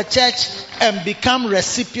sit in the church and become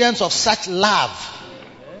recipients of such love,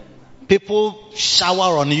 people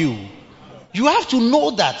shower on you You have to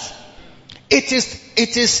know that it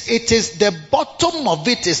is the bottom of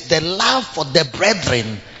it is the love for the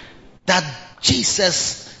brethren that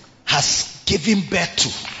Jesus has given birth to.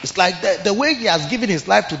 It's like the way he has given his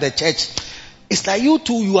life to the church. It's like you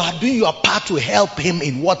too, you are doing your part to help him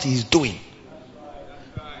in what he's doing.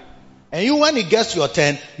 And you, when it gets your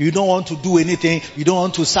turn, you don't want to do anything. You don't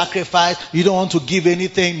want to sacrifice. You don't want to give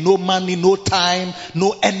anything. No money, no time,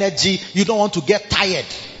 no energy. You don't want to get tired.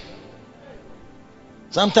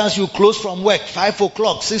 Sometimes you close from work, 5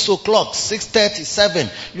 o'clock, 6 o'clock, 6:30, 7.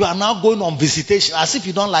 You are now going on visitation as if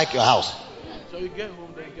you don't like your house. So you get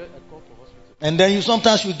home, then you get a call for hospital. And then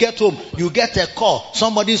sometimes you get home, you get a call.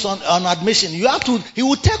 Somebody's on admission. He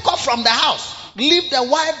will take off from the house. Leave the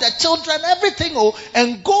wife, the children, everything,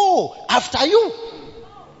 and go after you.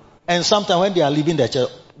 And sometimes when they are leaving the church,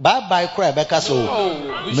 bye-bye, cry, Becca, so,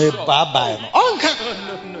 may bye-bye.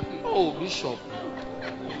 No. Oh, Bishop.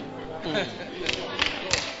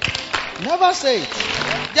 Never say it.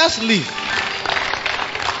 Just leave.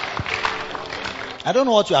 I don't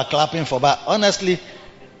know what you are clapping for, but honestly,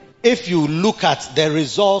 if you look at the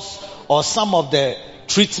results or some of the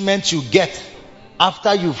treatment you get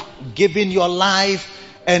after you've given your life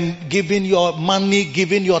and given your money,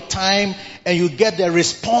 given your time, and you get the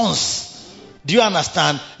response, do you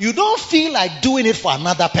understand? You don't feel like doing it for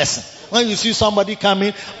another person. When you see somebody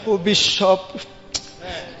coming, oh Bishop.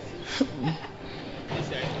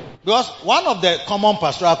 Because one of the common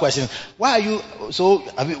pastoral questions, why are you,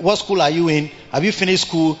 what school are you in? Have you finished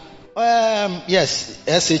school? Yes,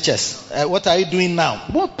 SHS. What are you doing now?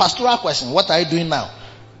 What pastoral question? What are you doing now?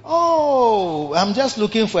 Oh, I'm just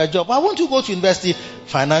looking for a job. Why won't you go to university?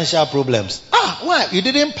 Financial problems. Why? You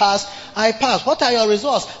didn't pass? I passed. What are your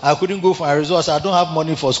results? I couldn't go for my results. I don't have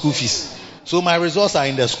money for school fees. So my results are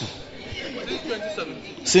in the school.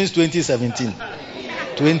 Since 2017.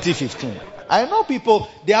 2015. I know people,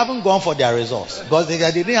 they haven't gone for their results because they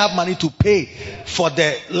didn't have money to pay for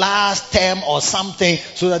the last term or something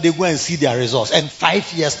so that they go and see their results. And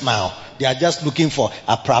 5 years now, they are just looking for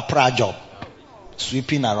a proper job.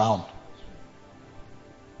 Sweeping around.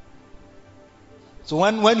 So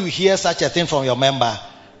when you hear such a thing from your member,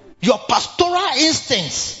 your pastoral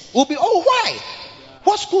instincts will be, oh, why?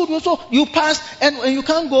 What school? You passed and you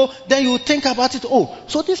can't go, then you think about it. Oh,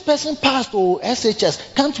 so this person passed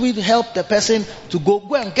SHS. Can't we help the person to go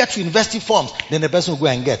and get university forms? Then the person will go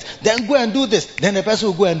and get. Then go and do this. Then the person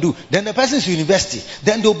will go and do. Then the person is university.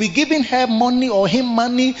 Then they'll be giving her money or him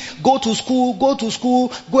money. Go to school,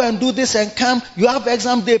 go and do this and come. You have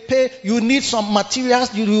exam, they pay. You need some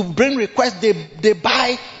materials. You bring requests, they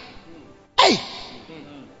buy. Hey!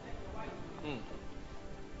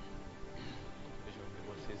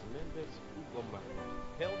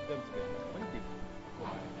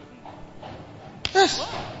 Yes.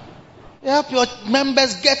 Help your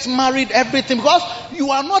members get married, everything. Because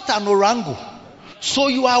you are not an orangu. So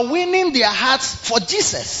you are winning their hearts for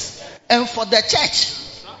Jesus and for the church.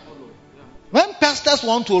 When pastors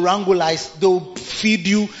want to orangulize, they'll feed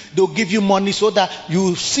you, they'll give you money so that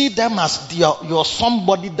you see them as you're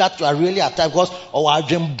somebody that you are really attached. Because our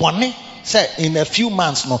dream Bonnie said in a few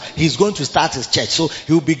months now, he's going to start his church. So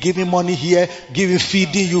he'll be giving money here,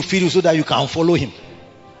 feeding you so that you can follow him.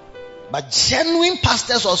 But genuine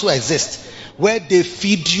pastors also exist, where they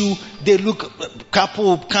feed you, they couple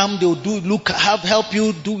will come, they'll help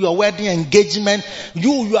you do your wedding engagement.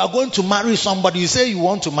 You are going to marry somebody, you say you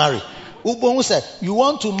want to marry. Ubongu said, you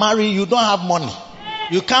want to marry, you don't have money.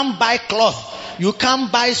 You can't buy cloth, you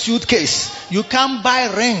can't buy suitcase, you can't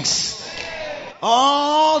buy rings.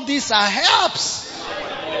 All these are helps.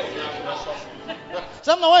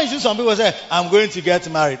 Sometimes when you see some people say, I'm going to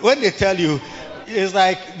get married, when they tell you, it's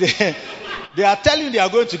like they are telling you they are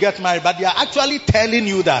going to get married, but they are actually telling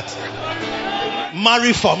you that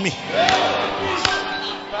marry for me.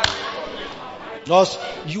 Because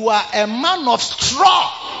you are a man of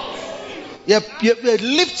straw. They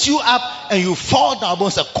lift you up and you fall down.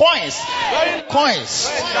 Coins. 5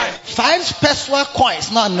 peswa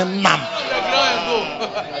coins, not nam.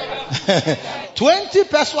 20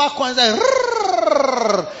 peswa coins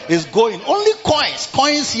is going. Only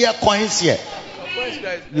coins here.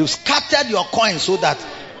 You've scattered your coins so that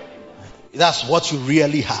that's what you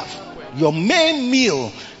really have. Your main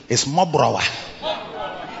meal is mobrawa.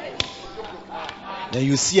 Then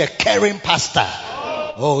you see a caring pastor.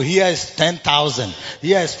 Oh, here is 10,000.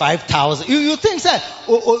 Here is 5,000. You think that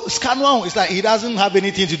Scanwan is like he doesn't have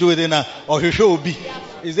anything to do with it, or he should be.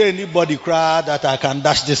 Is there anybody cry that I can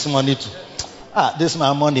dash this money to? This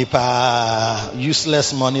my money,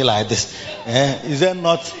 useless money like this. Is there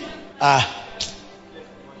not?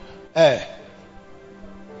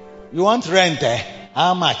 You want rent, eh?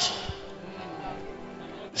 How much?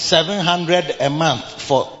 700 a month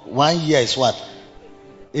for 1 year is what?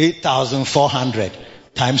 8,400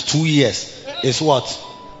 times 2 years is what?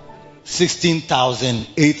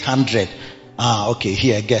 16,800. Okay,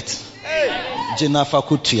 here, get. Jennifer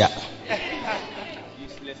Kutia.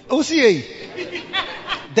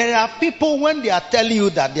 There are people when they are telling you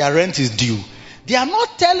that their rent is due, they are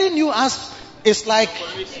not telling you as it's like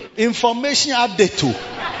information update too.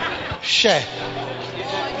 Share.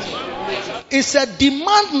 It's a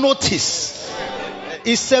demand notice.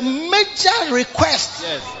 It's a major request.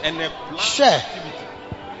 Yes, and a share.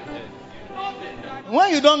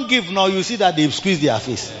 When you don't give now, you see that they squeeze their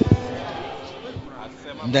face.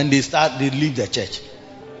 And then they leave the church.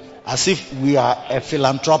 As if we are a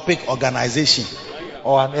philanthropic organization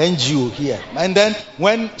or an NGO here. And then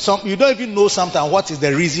when you don't even know sometimes what is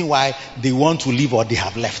the reason why they want to leave or they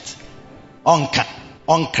have left. Onkra.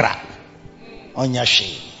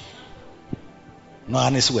 Onyashe. No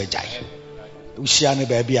anis wejai. Ushiane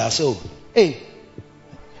baby aso. Hey.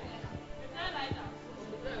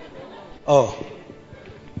 Oh.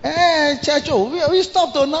 Church, we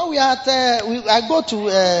stopped. Now we are at. I go to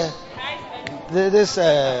this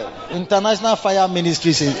International Fire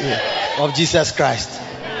Ministries of Jesus Christ.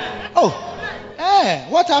 Oh,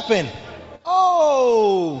 what happened?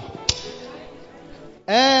 Oh,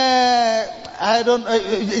 I don't.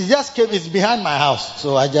 It just came. It's behind my house,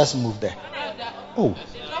 so I just moved there. Oh.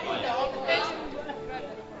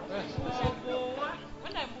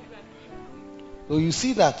 So you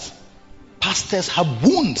see that pastors have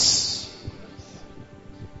wounds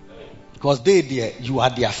because you are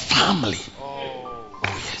their family. Oh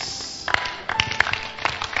yes.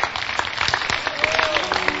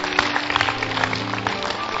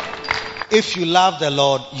 If you love the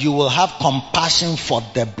Lord, you will have compassion for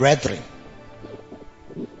the brethren.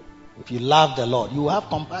 If you love the Lord, you will have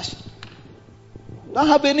compassion. Don't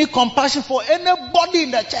have any compassion for anybody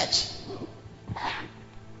in the church.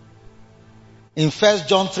 In 1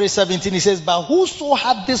 John 3:17 he says, but whoso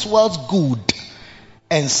hath this world's good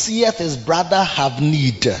and seeth his brother have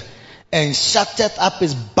need and shutteth up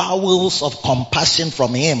his bowels of compassion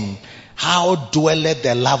from him, how dwelleth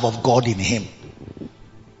the love of God in him?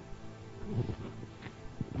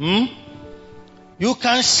 You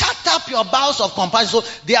can shut up your bowels of compassion. So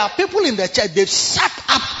there are people in the church, they've shut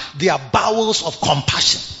up their bowels of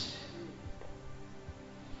compassion.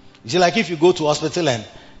 You see, like if you go to hospital and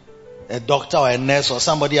a doctor or a nurse or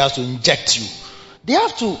somebody has to inject you, they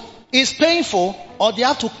have to, it's painful, or they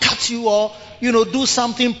have to cut you or, do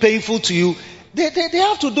something painful to you. They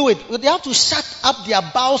have to do it. They have to shut up their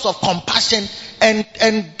bowels of compassion and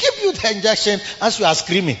give you the injection as you are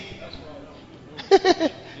screaming.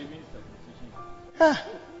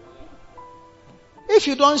 If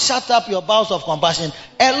you don't shut up your bowels of compassion,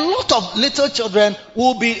 a lot of little children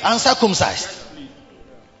will be uncircumcised.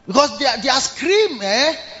 Because they are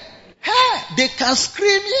screaming, they can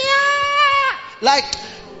scream, yeah! Like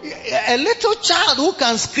a little child who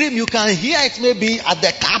can scream, you can hear it maybe at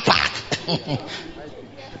the car park.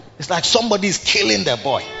 It's like somebody is killing the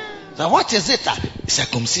boy. So what is it? It's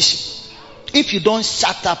circumcision. If you don't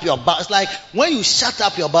shut up your bowels, it's like when you shut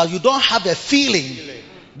up your bowels, you don't have a feeling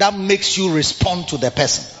that makes you respond to the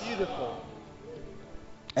person.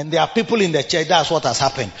 And there are people in the church, that's what has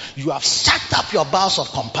happened. You have shut up your bowels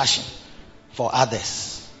of compassion for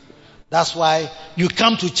others. That's why you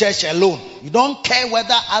come to church alone. You don't care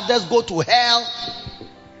whether others go to hell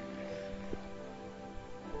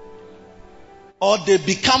or they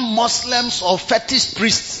become Muslims or fetish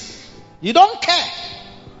priests. You don't care.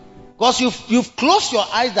 Because you've closed your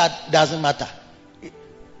eyes, that doesn't matter.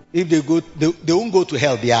 If they won't go to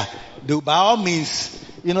hell. They by all means,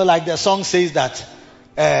 like the song says that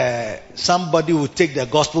somebody will take the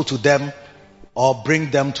gospel to them or bring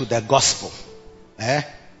them to the gospel. Hey!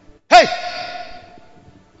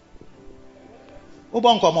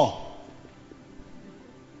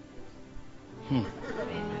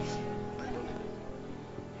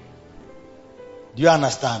 Do you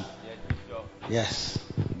understand? Yes.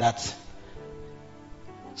 That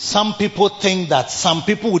some people think that some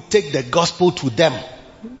people would take the gospel to them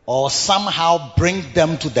or somehow bring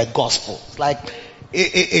them to the gospel. It's like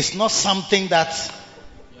it's not something that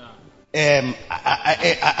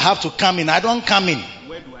I have to come in. I don't come in.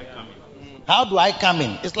 Where do I come in? How do I come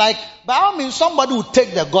in? It's like by all means somebody would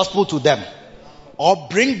take the gospel to them or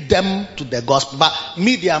bring them to the gospel. But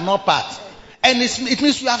me, they are not part. And it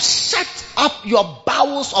means you have shut up your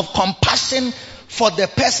bowels of compassion for the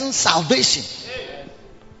person's salvation.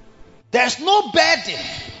 There's no burden.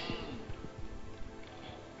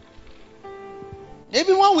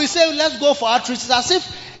 Even when we say let's go for outreach, it's as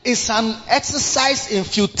if it's an exercise in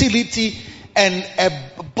futility and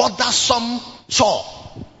a bothersome chore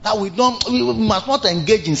that we must not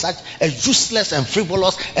engage in such a useless and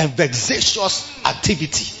frivolous and vexatious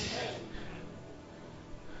activity.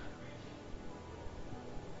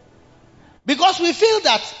 Because we feel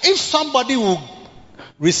that if somebody will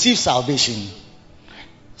receive salvation,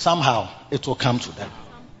 somehow it will come to them.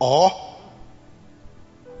 Or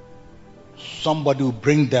somebody will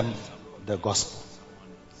bring them the gospel.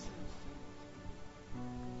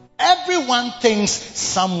 Everyone thinks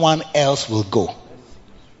someone else will go.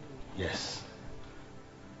 Yes.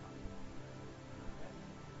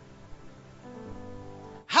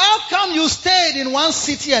 How come you stayed in one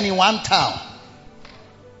city and in one town?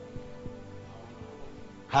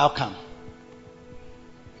 How come?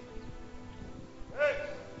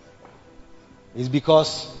 It's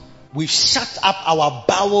because we've shut up our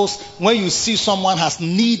bowels. When you see someone has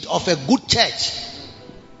need of a good church,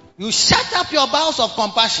 you shut up your bowels of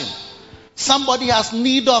compassion. Somebody has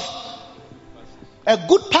need of a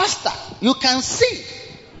good pastor. You can see.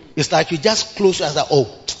 It's like you just close your eyes. Like,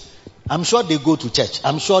 oh, I'm sure they go to church.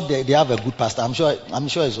 I'm sure they have a good pastor. I'm sure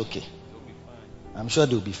it's okay. I'm sure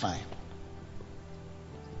they'll be fine.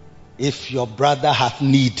 If your brother hath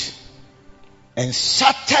need and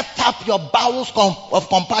shutteth up your bowels of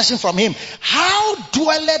compassion from him, how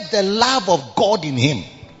dwelleth the love of God in him?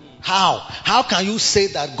 How can you say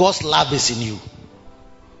that God's love is in you?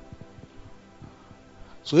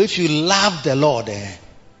 So if you love the Lord,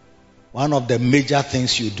 one of the major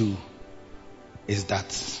things you do is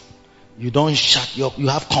that you don't you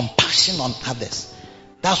have compassion on others.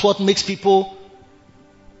 That's what makes people,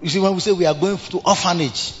 you see, when we say we are going to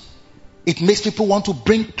orphanage, it makes people want to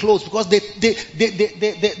bring clothes because they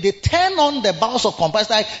turn on the bowels of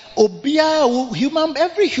compassion. Like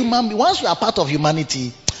every human being, once you are part of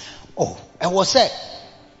humanity. Oh, I was said,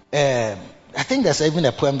 I think there's even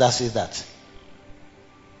a poem that says that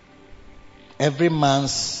every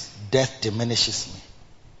man's death diminishes me.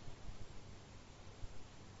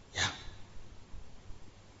 Yeah.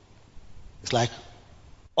 It's like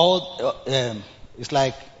it's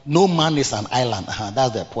like no man is an island.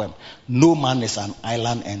 That's the poem. No man is an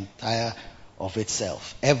island entire of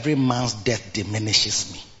itself. Every man's death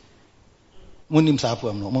diminishes me. My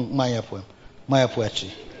poem. My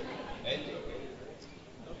poetry.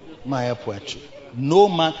 My poetry. No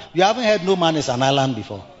man. You haven't heard no man is an island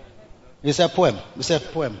before. It's a poem. It's a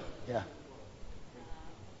poem. Yeah.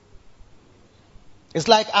 It's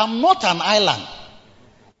like I'm not an island.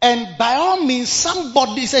 And by all means,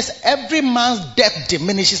 somebody says every man's death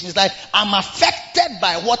diminishes me. It's like I'm affected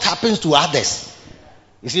by what happens to others.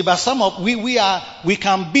 You see, but we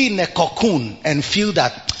can be in a cocoon and feel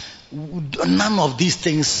that none of these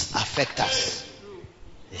things affect us.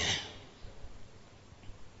 Yeah.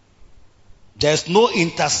 There's no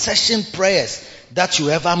intercession prayers that you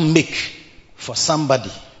ever make for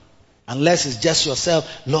somebody. Unless it's just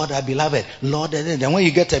yourself. Lord, our beloved. Lord, and then when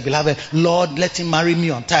you get a beloved, Lord, let him marry me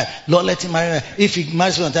on time. Lord, let him marry me. If he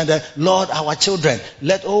marries me on time, then Lord, our children.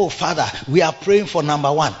 Father, we are praying for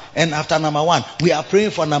number 1. And after number 1, we are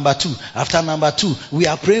praying for number 2. After number 2, we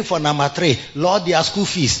are praying for number 3. Lord, their school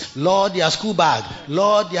fees. Lord, their school bag.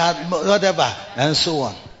 Lord, their whatever. And so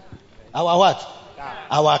on. Our what?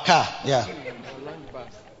 Our car. Yeah.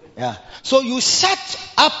 Yeah. So you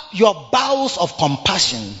shut up your bowels of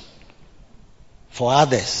compassion for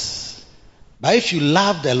others. But if you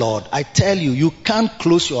love the Lord, I tell you, you can't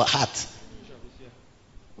close your heart.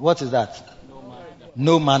 What is that?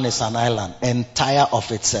 No man is an island, entire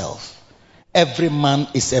of itself. Every man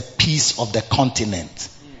is a piece of the continent,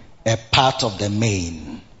 a part of the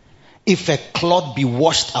main. If a cloud be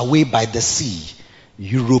washed away by the sea,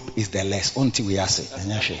 Europe is the less. Until we are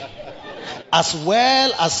saying, as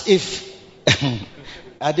well as if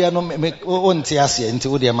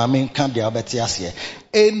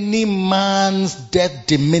any man's death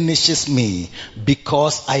diminishes me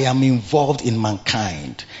because I am involved in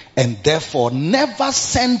mankind, and therefore never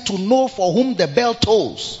send to know for whom the bell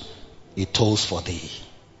tolls. It tolls for thee.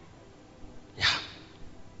 Yeah.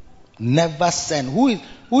 Never send.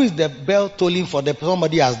 Who is the bell tolling for?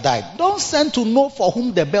 Somebody has died. Don't send to know for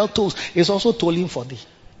whom the bell tolls. It's also tolling for thee.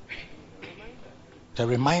 It's a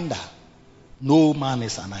reminder. No man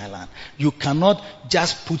is an island. You cannot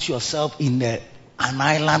just put yourself in an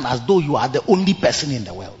island as though you are the only person in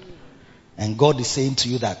the world. And God is saying to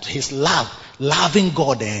you that his loving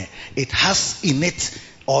God, it has in it,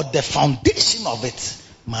 or the foundation of it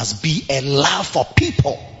must be a love for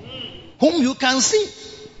people whom you can see.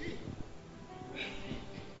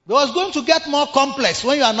 It was going to get more complex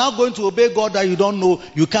when you are now going to obey God that you don't know,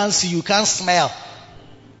 you can't see, you can't smell,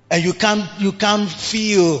 and you can't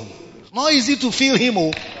feel. It's not easy to feel him.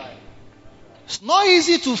 Oh. It's not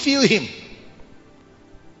easy to feel him.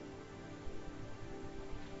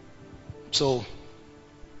 So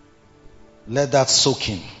let that soak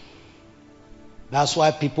in. That's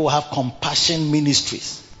why people have compassion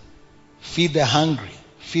ministries. Feed the hungry,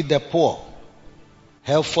 feed the poor,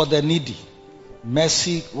 help for the needy,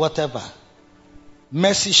 mercy, whatever.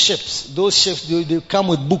 Mercy ships. Those ships, they come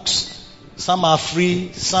with books. Some are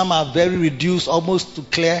free, some are very reduced, almost to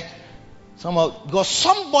clear. Because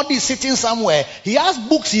somebody is sitting somewhere, he has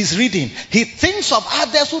books he's reading. He thinks of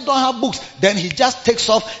others who don't have books. Then he just takes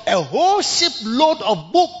off a whole shipload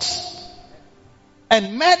of books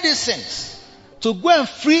and medicines to go and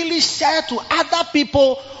freely share to other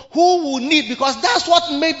people who will need, because that's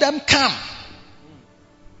what made them come.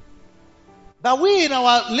 But we in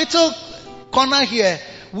our little corner here,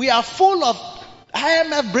 we are full of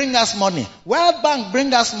IMF bring us money, World Bank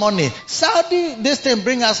bring us money, Saudi this thing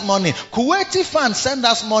bring us money, Kuwaiti Fund send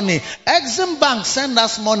us money, Exim Bank send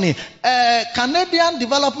us money, Canadian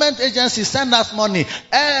Development Agency send us money,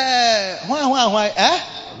 the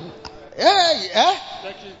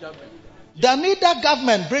NIDA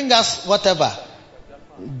government bring us whatever,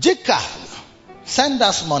 JICA send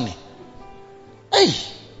us money. Hey.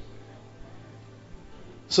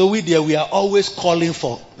 So we are always calling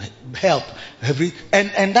for help.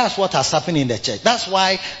 And that's what has happened in the church. That's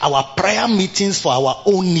why our prayer meetings for our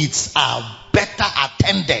own needs are better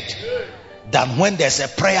attended than when there's a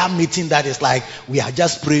prayer meeting that is like we are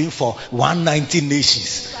just praying for 190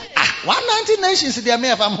 nations. 190 nations they may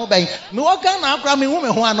have I'm hoping. No one can have me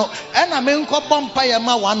woman who are no and I mean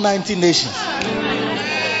 190 nations.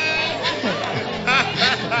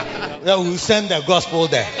 Yeah, we'll send the gospel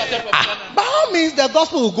there. By all means, the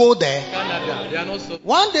gospel will go there.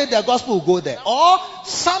 One day the gospel will go there. Or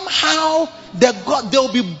somehow they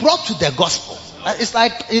will be brought to the gospel. It's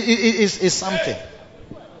like, it's something.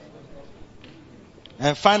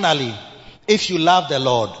 And finally, if you love the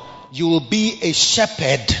Lord, you will be a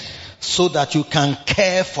shepherd so that you can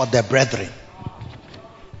care for the brethren.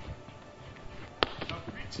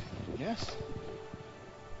 Yes.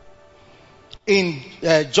 In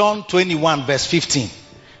John 21 verse 15,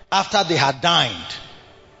 after they had dined,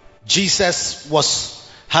 Jesus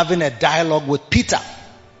was having a dialogue with Peter.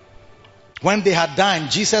 When they had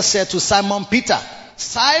dined, Jesus said to Simon Peter,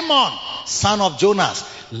 Simon, son of Jonas,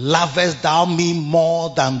 lovest thou me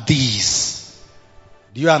more than these?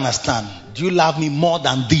 Do you understand? Do you love me more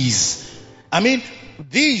than these? I mean,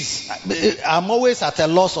 these, I'm always at a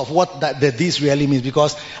loss of what this really means,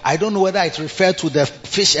 because I don't know whether it refers to the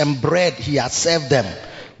fish and bread he had served them.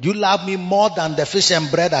 Do you love me more than the fish and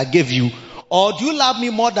bread I gave you? Or do you love me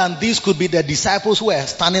more than these could be the disciples who were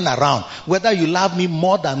standing around? Whether you love me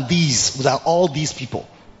more than these, than all these people.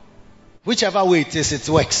 Whichever way it is, it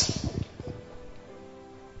works.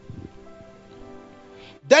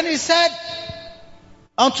 Then he said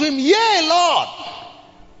unto him, Yea, Lord,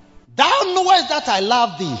 thou knowest that I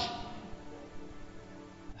love thee.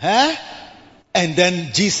 And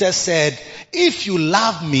then Jesus said, if you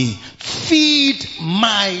love me, feed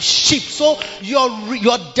my sheep. So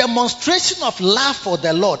your demonstration of love for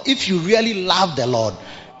the Lord, if you really love the Lord,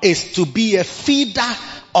 is to be a feeder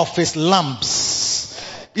of his lambs.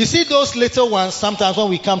 You see those little ones, sometimes when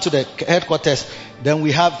we come to the headquarters, then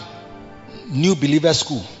we have new believer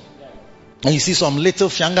school. And you see some little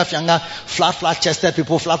fianga, flat chested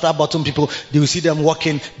people, flat bottom people, they will see them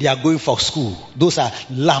walking, they are going for school. Those are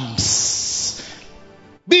lambs.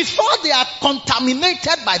 Before they are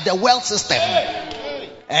contaminated by the world system.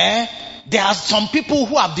 There are some people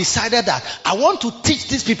who have decided that I want to teach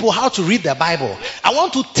these people how to read the Bible. I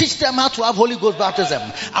want to teach them how to have Holy Ghost baptism.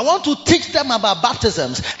 I want to teach them about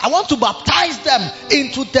baptisms. I want to baptize them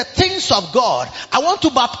into the things of God. I want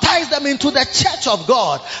to baptize them into the church of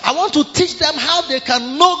God. I want to teach them how they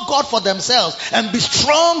can know God for themselves and be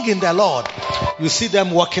strong in the Lord. You see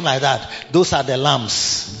them walking like that. Those are the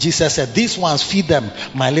lambs. Jesus said, these ones feed them.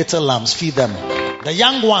 My little lambs, feed them. The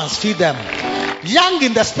young ones, feed them. Young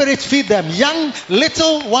in the spirit, feed them. Young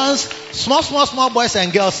little ones, small boys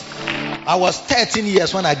and girls. I was 13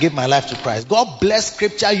 years when I gave my life to Christ. God bless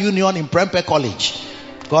Scripture Union in Prempeh College.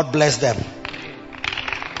 God bless them.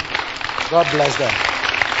 God bless them.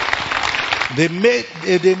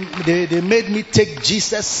 They made me take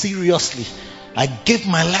Jesus seriously. I gave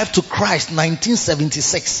my life to Christ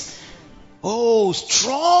 1976. Oh,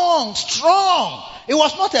 strong. It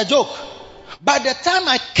was not a joke. By the time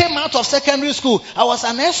I came out of secondary school, I was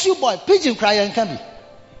an SU boy, pigeon cry and candy.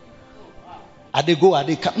 Are they go? Are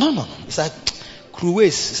they come? No. It's like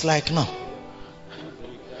cruise. It's like no.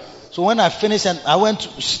 So when I finished and I went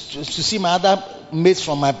to see my other mates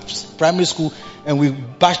from my primary school, and we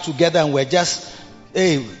bashed together and we're just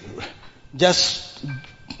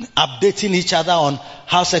updating each other on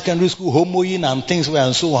how secondary school homoing and things were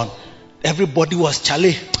and so on. Everybody was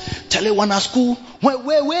Charlie when at school.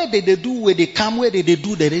 Where did they do? Where they come? Where did they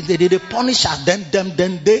do? They punish us. Then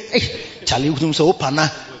they Charlie would say, "Opana."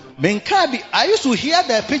 I used to hear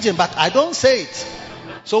their pidgin, but I don't say it.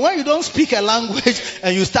 So when you don't speak a language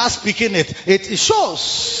and you start speaking it, it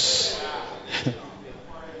shows.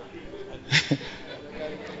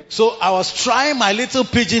 So I was trying my little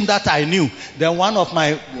pidgin that I knew. Then one of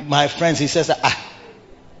my friends, he says,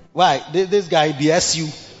 why? This guy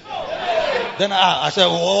BSU. Then I said,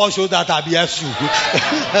 what shows that I BSU?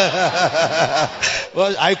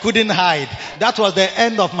 Well, I couldn't hide. That was the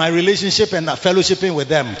end of my relationship and fellowshipping with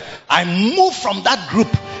them. I moved from that group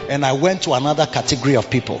and I went to another category of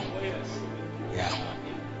people.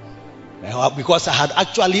 Yeah. Because I had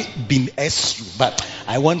actually been SU, but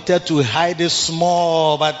I wanted to hide it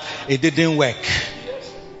small, but it didn't work.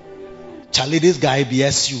 Charlie, this guy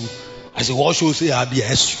BSU. I said, what should say I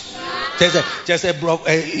BSU? Just a bro,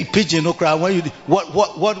 pigeon no cry. When you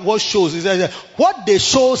what shows? He said, what the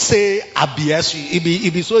show say I BSU.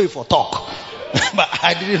 It be sorry for talk. But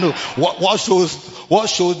I didn't know what shows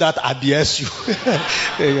that I BSU.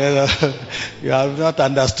 You have not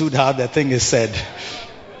understood how the thing is said.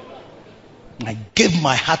 I gave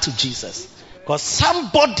my heart to Jesus because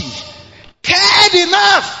somebody cared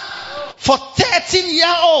enough for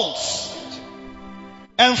 13-year-olds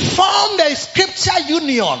and formed a scripture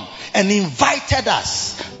union and invited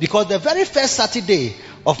us. Because the very first Saturday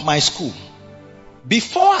of my school,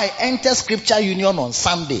 before I entered scripture union on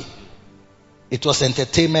Sunday, it was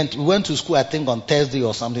entertainment. We went to school, I think, on Thursday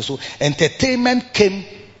or something. So entertainment came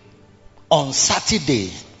on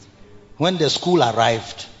Saturday when the school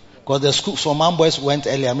arrived. Because the school, some boys went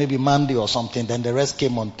earlier, maybe Monday or something. Then the rest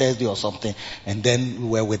came on Thursday or something. And then we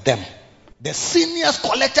were with them. The seniors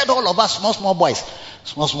collected all of us, small boys,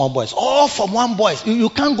 all from one boys. You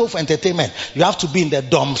can't go for entertainment. You have to be in the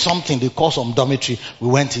dorm, something they call some dormitory. We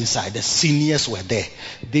went inside. The seniors were there.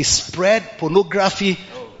 They spread pornography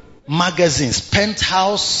magazines,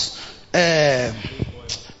 Penthouse,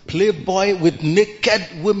 Playboy with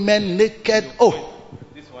naked women, naked.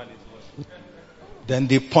 Then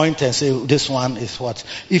they point and say, this one is what?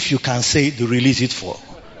 If you can say it, they release it for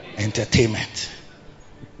entertainment.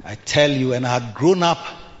 I tell you, and I had grown up,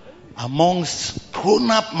 my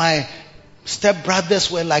stepbrothers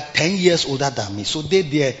were like 10 years older than me. So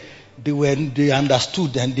they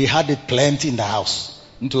understood and they had it plenty in the house.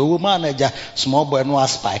 Into a woman, small boy, no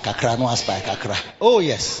spike, kakra. Oh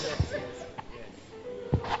yes.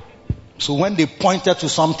 So when they pointed to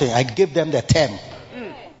something, I gave them the term.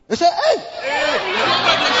 They said, hey!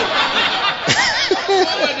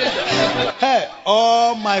 Hey,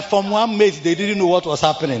 all my Form 1 mates, they didn't know what was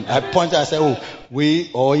happening. I pointed, I said,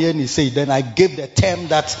 then I gave the term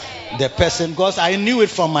that the person, because I knew it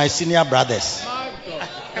from my senior brothers.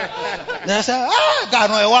 Then I said, God,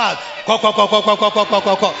 no, what?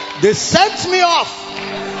 They sent me off.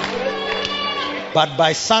 But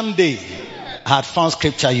by Sunday, I had found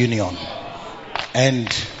Scripture Union. And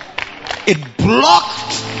it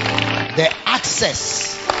blocked the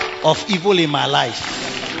access of evil in my life.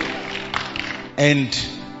 And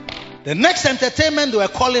the next entertainment they were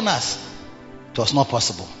calling us, it was not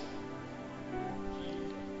possible.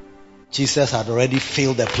 Jesus had already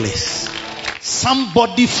filled the place.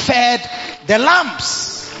 Somebody fed the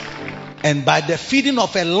lambs. And by the feeding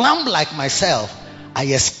of a lamb like myself, I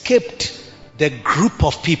escaped the group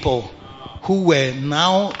of people who were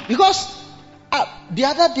now, because the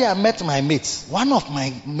other day I met my mates. One of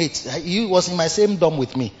my mates, he was in my same dorm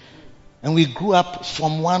with me. And we grew up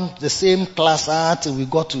from the same class until we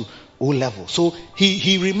got to O level. So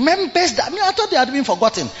he remembers that. I thought they had been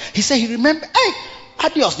forgotten. He said he remembered. Hey,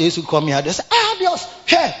 adios. They used to call me adios. Say, adios.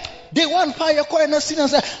 Hey, they want fire call and say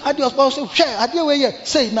adios. But say, adios.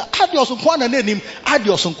 Say adios. Adios.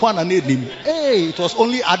 Hey, it was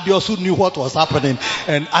only adios who knew what was happening.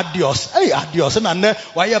 And adios. Hey, adios. And then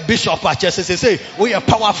why a bishop? Say, we a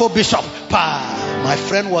powerful bishop. My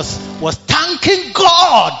friend was thanking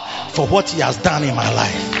God for what he has done in my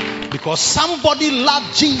life. Because somebody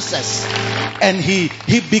loved Jesus and he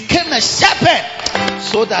became a shepherd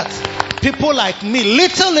so that people like me,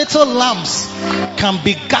 little lambs, can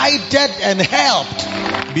be guided and helped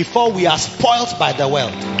before we are spoiled by the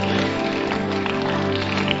world.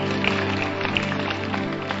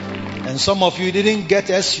 And some of you didn't get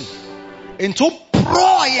SU into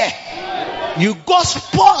prayer. You go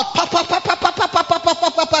sport.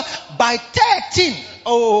 By 13.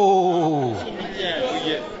 Oh.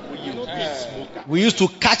 We used to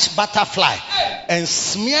catch butterfly and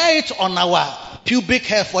smear it on our pubic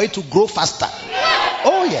hair for it to grow faster.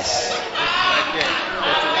 Oh yes.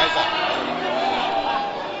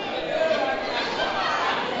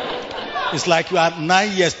 It's like you are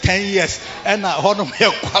 9 years, 10 years, and so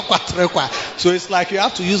it's like you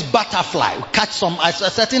have to use butterfly, catch a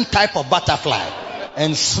certain type of butterfly,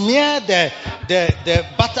 and smear the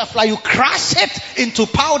butterfly. You crush it into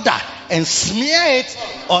powder and smear it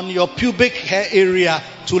on your pubic hair area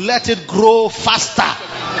to let it grow faster.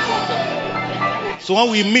 So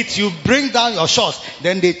when we meet, you bring down your shorts.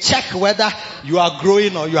 Then they check whether you are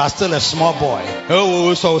growing or you are still a small boy.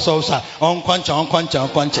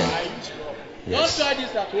 Yes.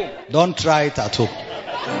 Don't try it at home.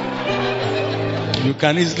 You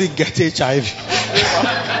can easily get HIV.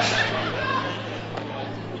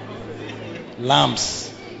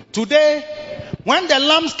 Lambs. Today, when the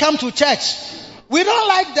lambs come to church, we don't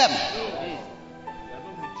like them.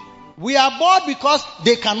 We are bored because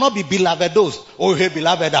they cannot be belovedos. Oh, hey,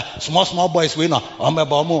 beloved, small boys, we know.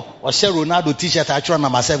 Or share Ronaldo t-shirt, I try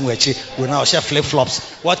number 7, Ronaldo share flip-flops.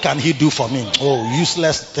 What can he do for me? Oh,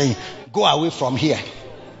 useless thing. Go away from here.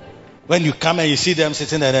 When you come and you see them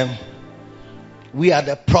sitting there, we are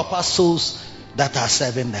the proper souls that are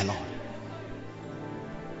serving the Lord.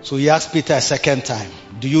 So he asked Peter a second time,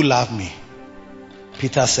 do you love me?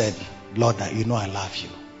 Peter said, Lord, you know I love you.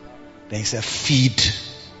 Then he said, feed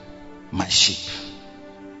my sheep.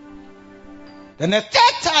 Then the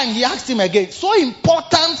third time he asked him again. So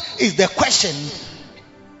important is the question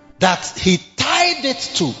that he tied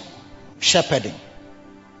it to shepherding.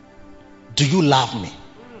 Do you love me?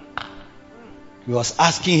 He was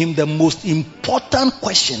asking him the most important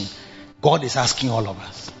question God is asking all of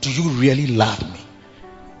us. Do you really love me?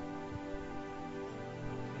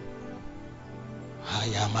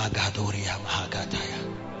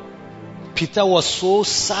 Peter was so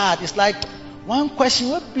sad. It's like one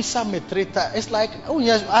question. It's like, oh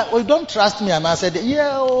yes, you don't trust me. And I said,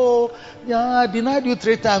 I denied you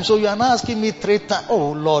 3 times. So you are not asking me 3 times.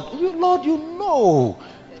 Oh Lord, you know.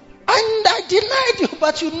 And I denied you,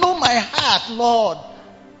 but you know my heart, Lord.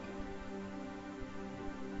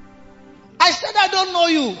 I said I don't know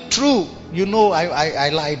you. True. You know I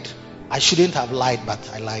lied. I shouldn't have lied, but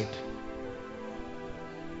I lied.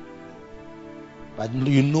 But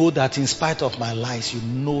you know that in spite of my lies, you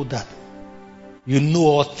know that. You know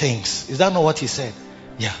all things. Is that not what he said?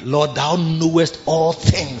 Yeah. Lord, thou knowest all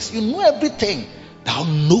things. You know everything. Thou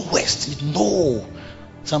knowest. You know.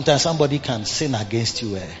 Sometimes somebody can sin against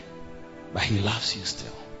you, but he loves you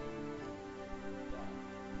still.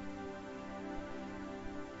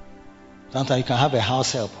 Sometimes you can have a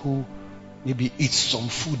house help who maybe eats some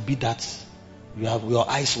food, be that your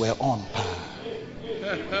eyes were on.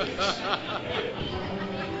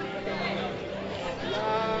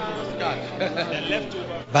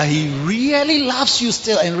 But he really loves you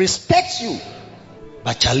still and respects you.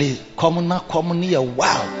 But Charlie, come here,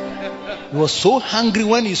 wow. He was so hungry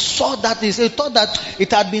when he saw that. He thought that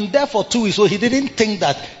it had been there for 2 weeks, so he didn't think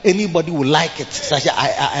that anybody would like it. So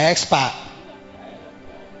I expire.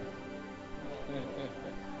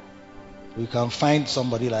 You can find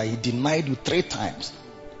somebody like he denied you 3 times.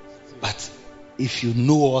 But if you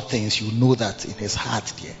know all things, you know that in his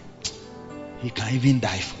heart there, he can even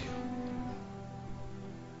die for you.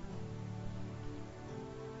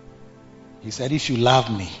 He said, if you love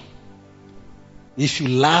me,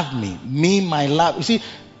 my love. You see,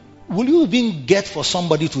 will you even get for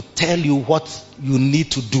somebody to tell you what you need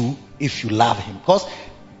to do if you love him? Because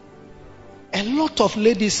a lot of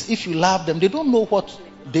ladies, if you love them, they don't know what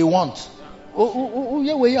they want.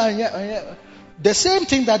 The same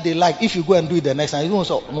thing that they like, if you go and do it the next time, you don't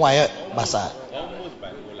say,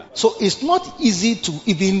 so it's not easy to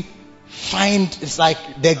even find, it's like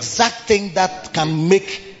the exact thing that can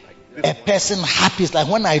make a person happy. It's like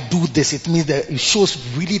when I do this, it means that it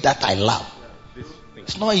shows really that I love.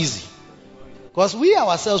 It's not easy. Because we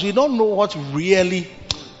ourselves, we don't know what really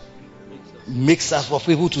makes us for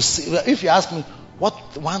people to see. If you ask me, what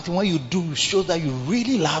one thing when you do shows that you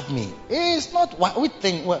really love me? It's not what we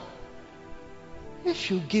think. Well, if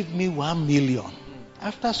you give me 1 million,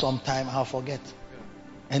 after some time I'll forget.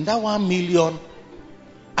 And that 1 million,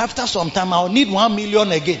 after some time I'll need 1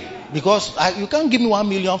 million again. Because you can't give me 1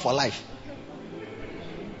 million for life.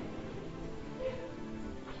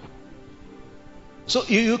 So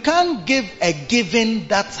you can't give a giving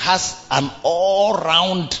that has an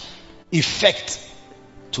all-round effect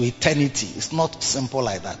to eternity. It's not simple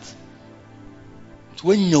like that.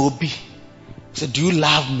 When you be, So, do you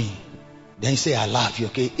love me? Then you say, I love you.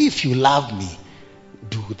 Okay. If you love me,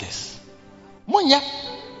 do this. Monya.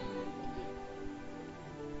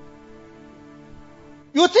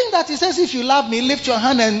 You think that he says, if you love me, lift your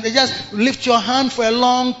hand, and just lift your hand for a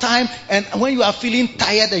long time, and when you are feeling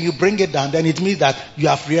tired and you bring it down, then it means that you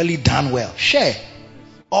have really done well. Share.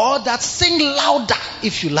 Or that sing louder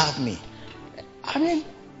if you love me. I mean,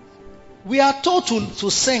 we are told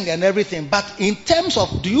to sing and everything, but in terms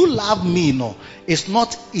of do you love me? No, it's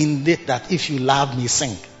not in it that if you love me,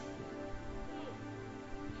 sing.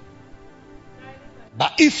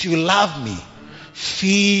 But if you love me,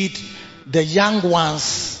 feed the young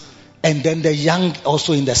ones, and then the young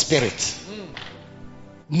also in the spirit.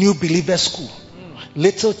 New believer school,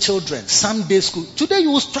 little children, Sunday school. Today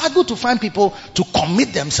you will struggle to find people to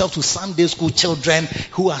commit themselves to Sunday school children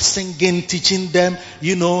who are singing, teaching them,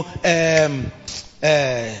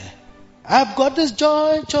 I've got this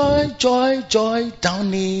joy, joy, joy, joy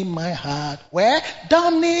down in my heart. Where?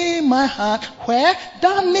 Down in my heart. Where?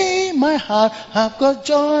 Down in my heart. I've got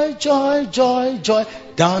joy, joy, joy, joy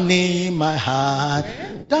down in my heart.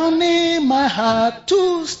 Down in my heart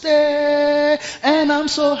to stay. And I'm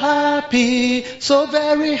so happy, so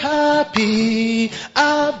very happy.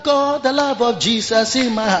 I've got the love of Jesus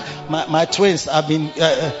in my heart. My twins,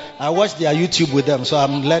 I watched their YouTube with them, so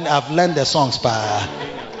I've learned the songs.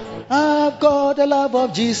 I've got the love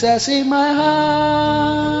of Jesus in my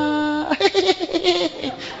heart.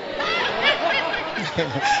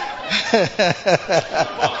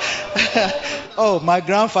 Oh, my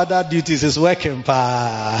grandfather duties is working.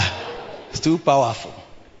 It's too powerful.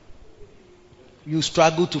 You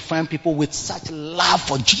struggle to find people with such love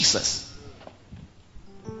for Jesus.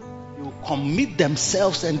 You commit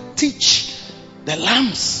themselves and teach the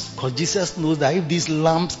lambs, because Jesus knows that if these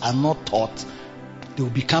lambs are not taught, they will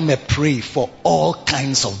become a prey for all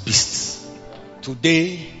kinds of beasts.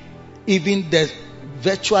 Today, even the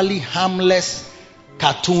virtually harmless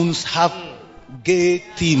cartoons have gay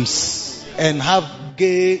themes and have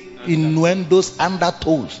gay innuendos,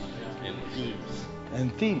 undertones,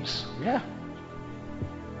 and themes. Yeah.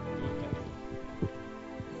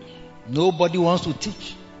 Nobody wants to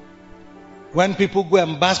teach. When people go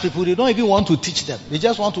and bus people, they don't even want to teach them. They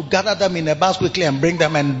just want to gather them in a bus quickly and bring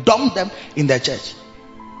them and dump them in the church,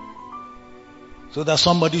 so that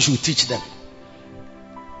somebody should teach them.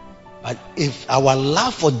 But if our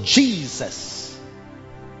love for Jesus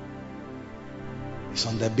is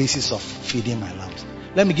on the basis of feeding my lambs.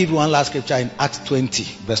 Let me give you one last scripture in Acts 20,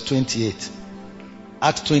 verse 28.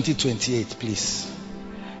 Acts 20, 28, please.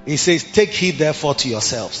 It says, take heed therefore to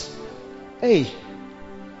yourselves. Hey.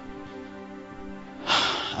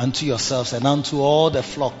 Unto yourselves and unto all the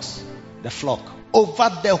flock, over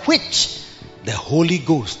the which the Holy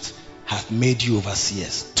Ghost hath made you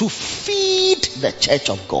overseers, to feed the church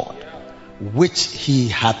of God, which he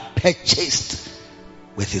hath purchased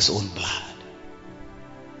with his own blood.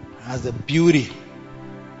 That's the beauty.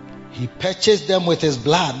 He purchased them with his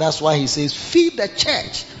blood. That's why he says, feed the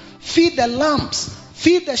church, feed the lambs,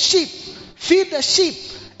 feed the sheep, feed the sheep.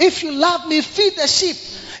 If you love me, feed the sheep.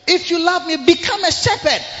 If you love me, become a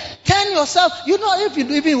shepherd. Turn yourself. If you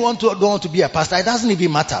even don't want to be a pastor, it doesn't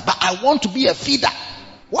even matter. But I want to be a feeder.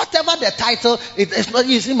 Whatever the title, it's not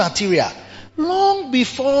immaterial. Long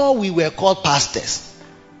before we were called pastors,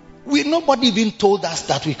 nobody even told us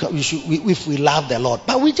that if we love the Lord.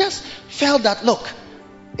 But we just felt that, look,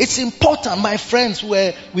 it's important. My friends,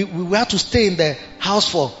 we had to stay in the house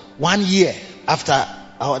for 1 year after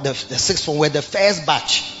the sixth form, were the first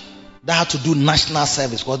batch that had to do national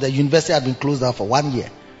service, because the university had been closed down for 1 year.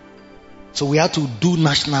 So we had to do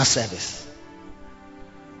national service.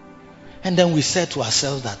 And then we said to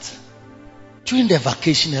ourselves that during the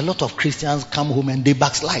vacation, a lot of Christians come home and they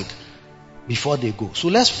backslide before they go. So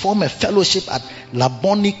let's form a fellowship at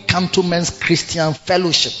Laboni Cantonment's Christian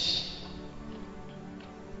Fellowship,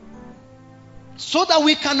 so that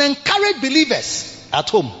we can encourage believers at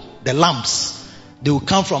home, the lambs. They will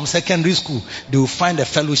come from secondary school. They will find a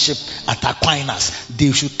fellowship at Aquinas.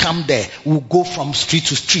 They should come there. We'll go from street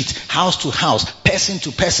to street, house to house, person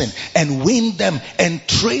to person, and win them and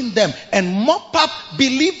train them and mop up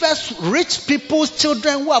believers, rich people's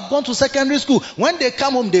children who have gone to secondary school. When they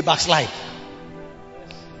come home, they backslide.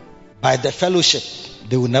 By the fellowship,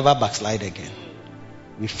 they will never backslide again.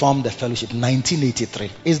 We formed the fellowship in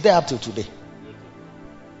 1983. It's there up to today.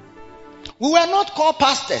 We were not called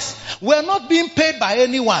pastors. We were not being paid by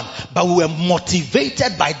anyone. But we were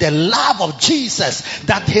motivated by the love of Jesus,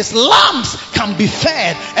 that his lambs can be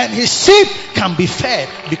fed and his sheep can be fed,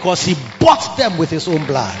 because he bought them with his own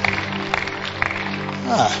blood.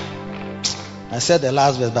 I said the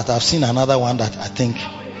last verse, but I've seen another one that I think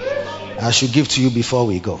I should give to you before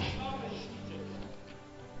we go.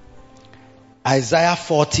 Isaiah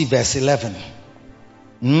 40 verse 11.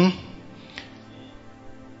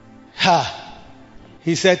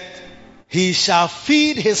 He said, he shall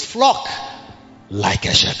feed his flock like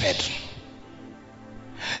a shepherd.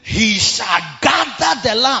 He shall gather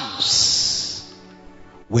the lambs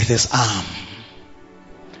with his arm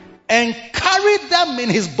and carry them in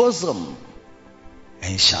his bosom,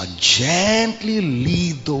 and shall gently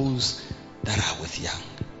lead those that are with young.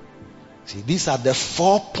 See, these are the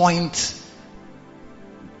 4-point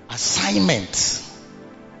assignments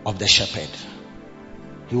of the shepherd.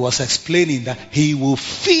 He was explaining that he will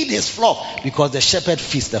feed his flock because the shepherd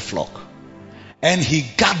feeds the flock. And he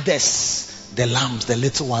gathers the lambs, the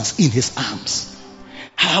little ones, in his arms.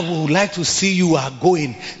 I would like to see you are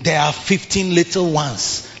going. There are 15 little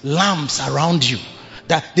ones, lambs around you.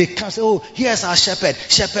 That they can say, oh, here's our shepherd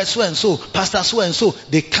so and so, pastor so and so.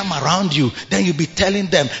 They come around you. Then you'll be telling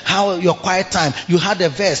them how your quiet time, you had a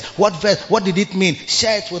verse. What did it mean?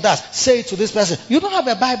 Share it with us. Say it to this person. You don't have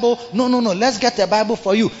a Bible? No. Let's get a Bible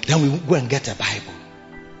for you. Then we will go and get a Bible.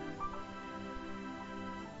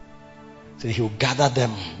 So he will gather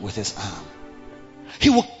them with his arm. He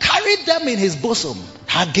will carry them in his bosom,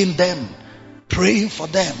 hugging them, praying for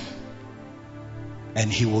them. And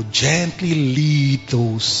he will gently lead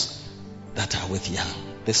those that are with young.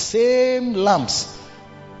 The same lambs,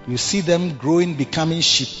 you see them growing, becoming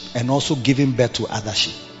sheep, and also giving birth to other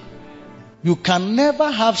sheep. You can never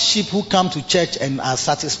have sheep who come to church and are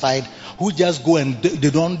satisfied, who just go and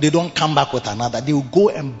they don't come back with another. They will go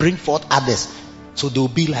and bring forth others. So they will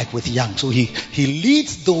be like with young. So he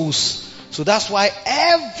leads those. So that's why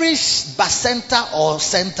every bacenta or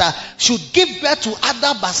center should give birth to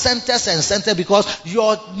other bacentas and centers, because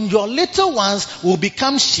your little ones will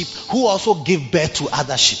become sheep who also give birth to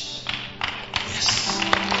other sheep. Yes.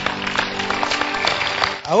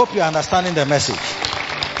 I hope you're understanding the message.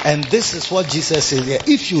 And this is what Jesus says here.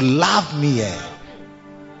 If you love me,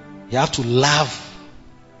 you have to love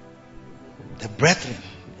the brethren.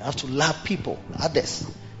 You have to love people, others.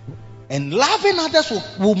 And loving others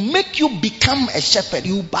will make you become a shepherd.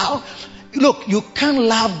 You bow. Look, you can't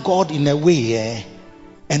love God in a way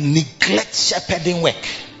and neglect shepherding work.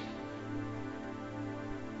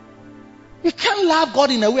 You can't love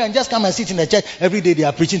God in a way and just come and sit in the church every day. They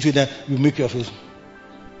are preaching to them. You make your face.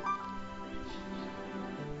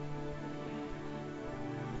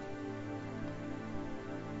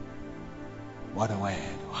 What a word.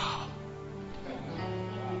 Wow.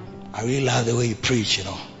 I really love the way you preach,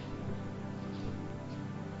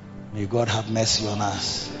 May God have mercy on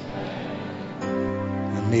us.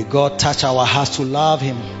 And may God touch our hearts to love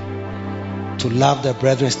Him, to love the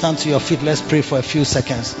brethren. Stand to your feet. Let's pray for a few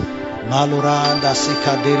seconds. Maluranda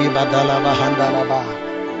sikaderi badalaba handalaba.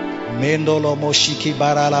 Mendolo moshiki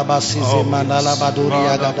baralaba size mandala baduri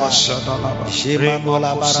agada.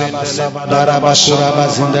 Shimanola baraba sabaraba kuraba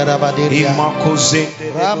zindaraba diria.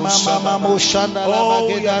 Rama mama moshanda laba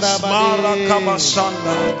gedaraba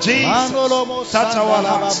diria. Mandolo moshanda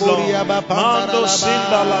laba buria bapanda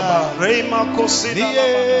laba. Rema kosida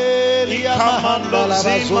Ikamando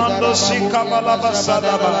Sikabalaba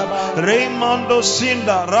Sadaba Raymando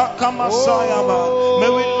Sinda Rakamasayaba. May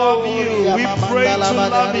we love you. We pray to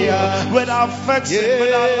love you with our affection,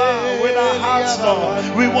 with our love, with our hearts,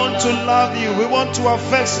 Lord. We want to love you. We want to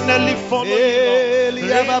affectionately follow you,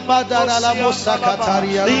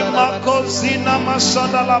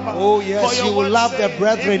 Oh yes, you will love the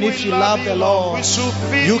brethren if you love the Lord.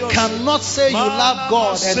 You cannot say you love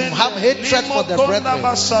God and have hatred for the brethren.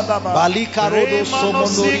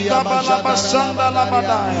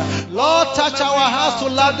 Lord, touch our hearts to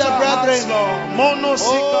love the brethren.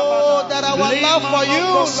 Oh, that our love for you,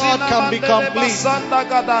 Lord, can be complete.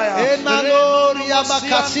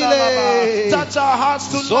 Touch our hearts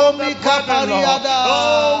to love the brethren, Lord.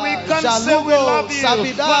 Oh, we can say we love you, but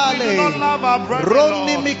we do not love our brethren,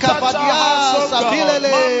 Lord. Touch our hearts,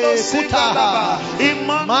 oh God.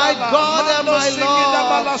 My God and my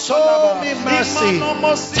Lord, show me mercy.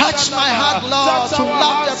 Touch my heart, Lord, to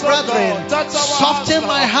love the brethren. Soften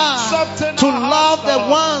my heart to love the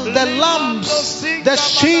ones, the lambs, the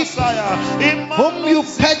sheep whom you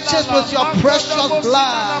purchased purchased with your precious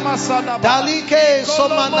blood. Dalike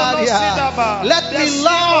somanaria. Let me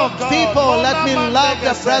love people. Let me love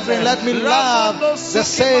the brethren. Let me love the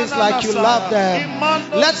saints like you love them.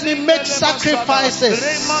 Let me make sacrifices.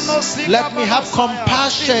 Let me have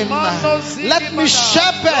compassion. Let me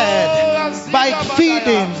shepherd by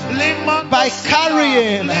feeding, by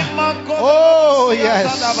carrying. Oh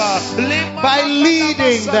yes, by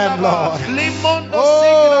leading them, Lord.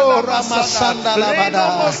 Oh Ramasanda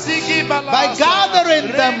Labada, by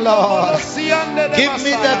gathering them, Lord. Give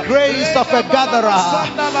me the grace of a gatherer.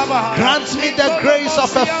 Grant me the grace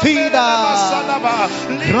of a feeder.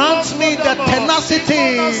 Grant me the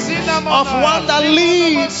tenacity of one that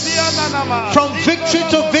leads from victory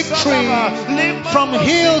to victory, from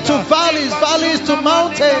hill to valleys, valleys to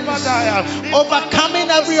mountains, overcoming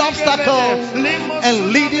every obstacle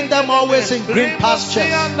and leading them always in green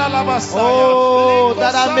pastures. Oh,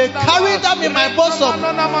 that I may carry them in my bosom,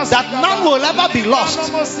 that none will ever be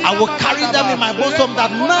lost. I will carry them in my bosom,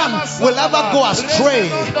 that none will ever go astray.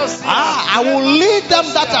 I will lead them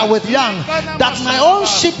that are with young, that my own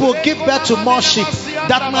sheep will give birth to more sheep,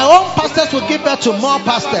 that my own pastors will give birth to more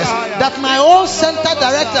pastors, that my own center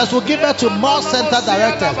directors will give birth to more center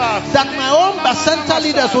directors, that my own center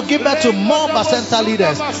leaders will give birth to more center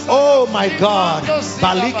leaders. Oh my God.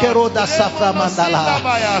 Balikero da Safra Mandala.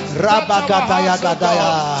 Rabagadaya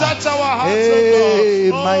Gadaya.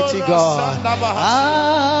 Hey, mighty God.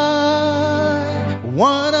 I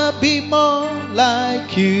wanna be more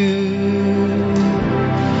like you,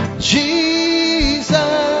 Jesus.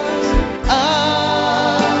 I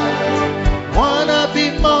wanna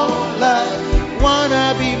be more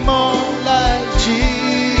like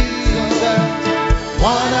Jesus.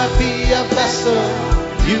 Wanna be a vessel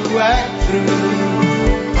you work through.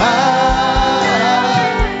 I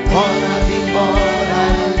wanna be more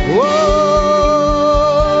like, oh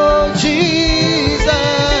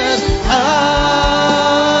Jesus. I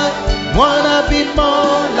wanna be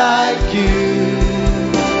more like you,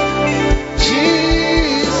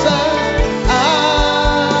 Jesus. I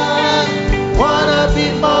wanna be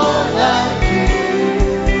more like you.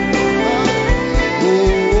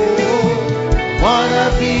 Oh, wanna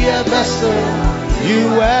be a vessel you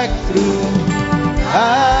work through. I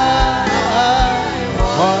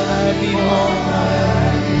wanna be more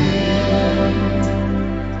like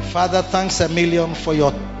you. Father, thanks a million for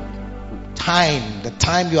your time, the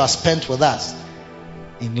time you have spent with us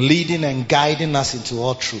in leading and guiding us into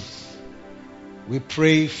all truth. We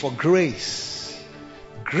pray for grace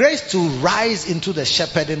to rise into the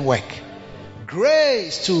shepherding work,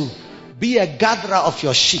 grace to be a gatherer of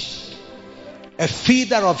your sheep, a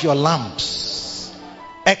feeder of your lambs,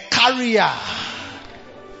 a carrier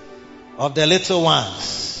of the little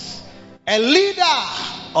ones, a leader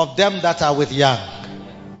of them that are with young.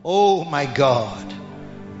 Oh my God,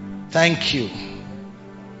 thank you.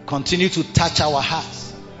 Continue to touch our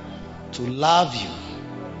hearts to love you,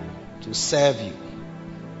 to serve you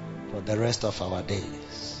for the rest of our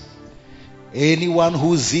days. Anyone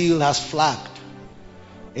whose zeal has flagged,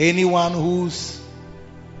 anyone whose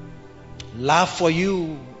love for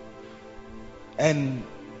you and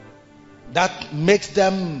that makes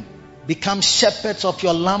them become shepherds of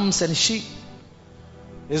your lambs and sheep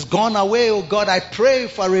is gone away, oh God, I pray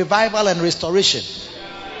for revival and restoration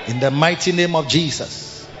in the mighty name of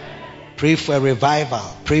Jesus. Pray for a revival,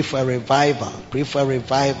 pray for a revival, pray for a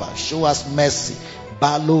revival. Show us mercy.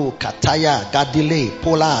 Balu, Kataya, Gadile,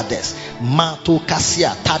 Polades, Matu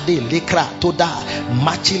Kasia, Tade, Likra, Toda,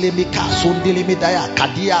 Machilemika, Sundilimidaya,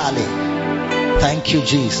 Kadiale. Thank you,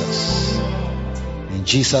 Jesus. In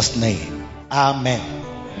Jesus' name, amen.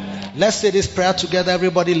 Let's say this prayer together,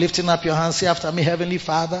 everybody lifting up your hands. Say after me, Heavenly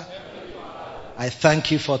Father, I thank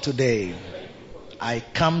you for today. I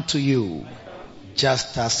come to you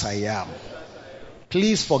just as I am.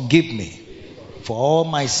 Please forgive me for all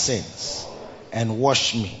my sins and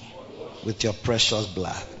wash me with your precious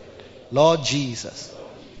blood. Lord Jesus,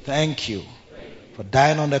 thank you for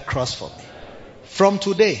dying on the cross for me. From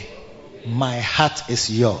today, my heart is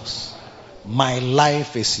yours. My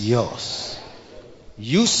life is yours.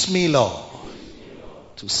 Use me, Lord,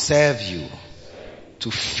 to serve you, to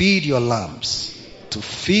feed your lambs, to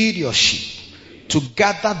feed your sheep, to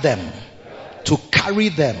gather them, to carry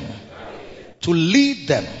them, to lead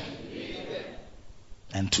them,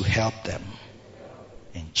 and to help them.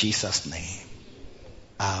 In Jesus' name,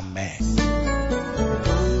 amen.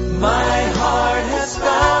 My heart has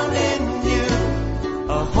found in you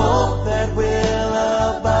a hope that will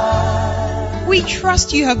abide. We We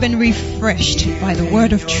trust you have been refreshed by the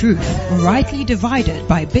word of truth, rightly divided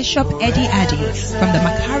by Bishop Eddie Addy from the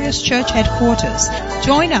Macarius Church headquarters.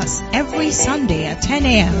 Join us every Sunday at 10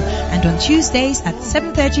 a.m. and on Tuesdays at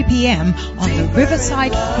 7:30 p.m. on the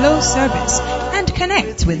Riverside Flow service, and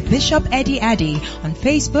connect with Bishop Eddie Addy on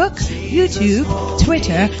Facebook, YouTube,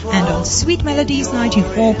 Twitter, and on Sweet Melodies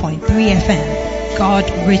 94.3 FM. God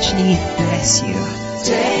richly bless you.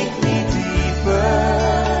 Take me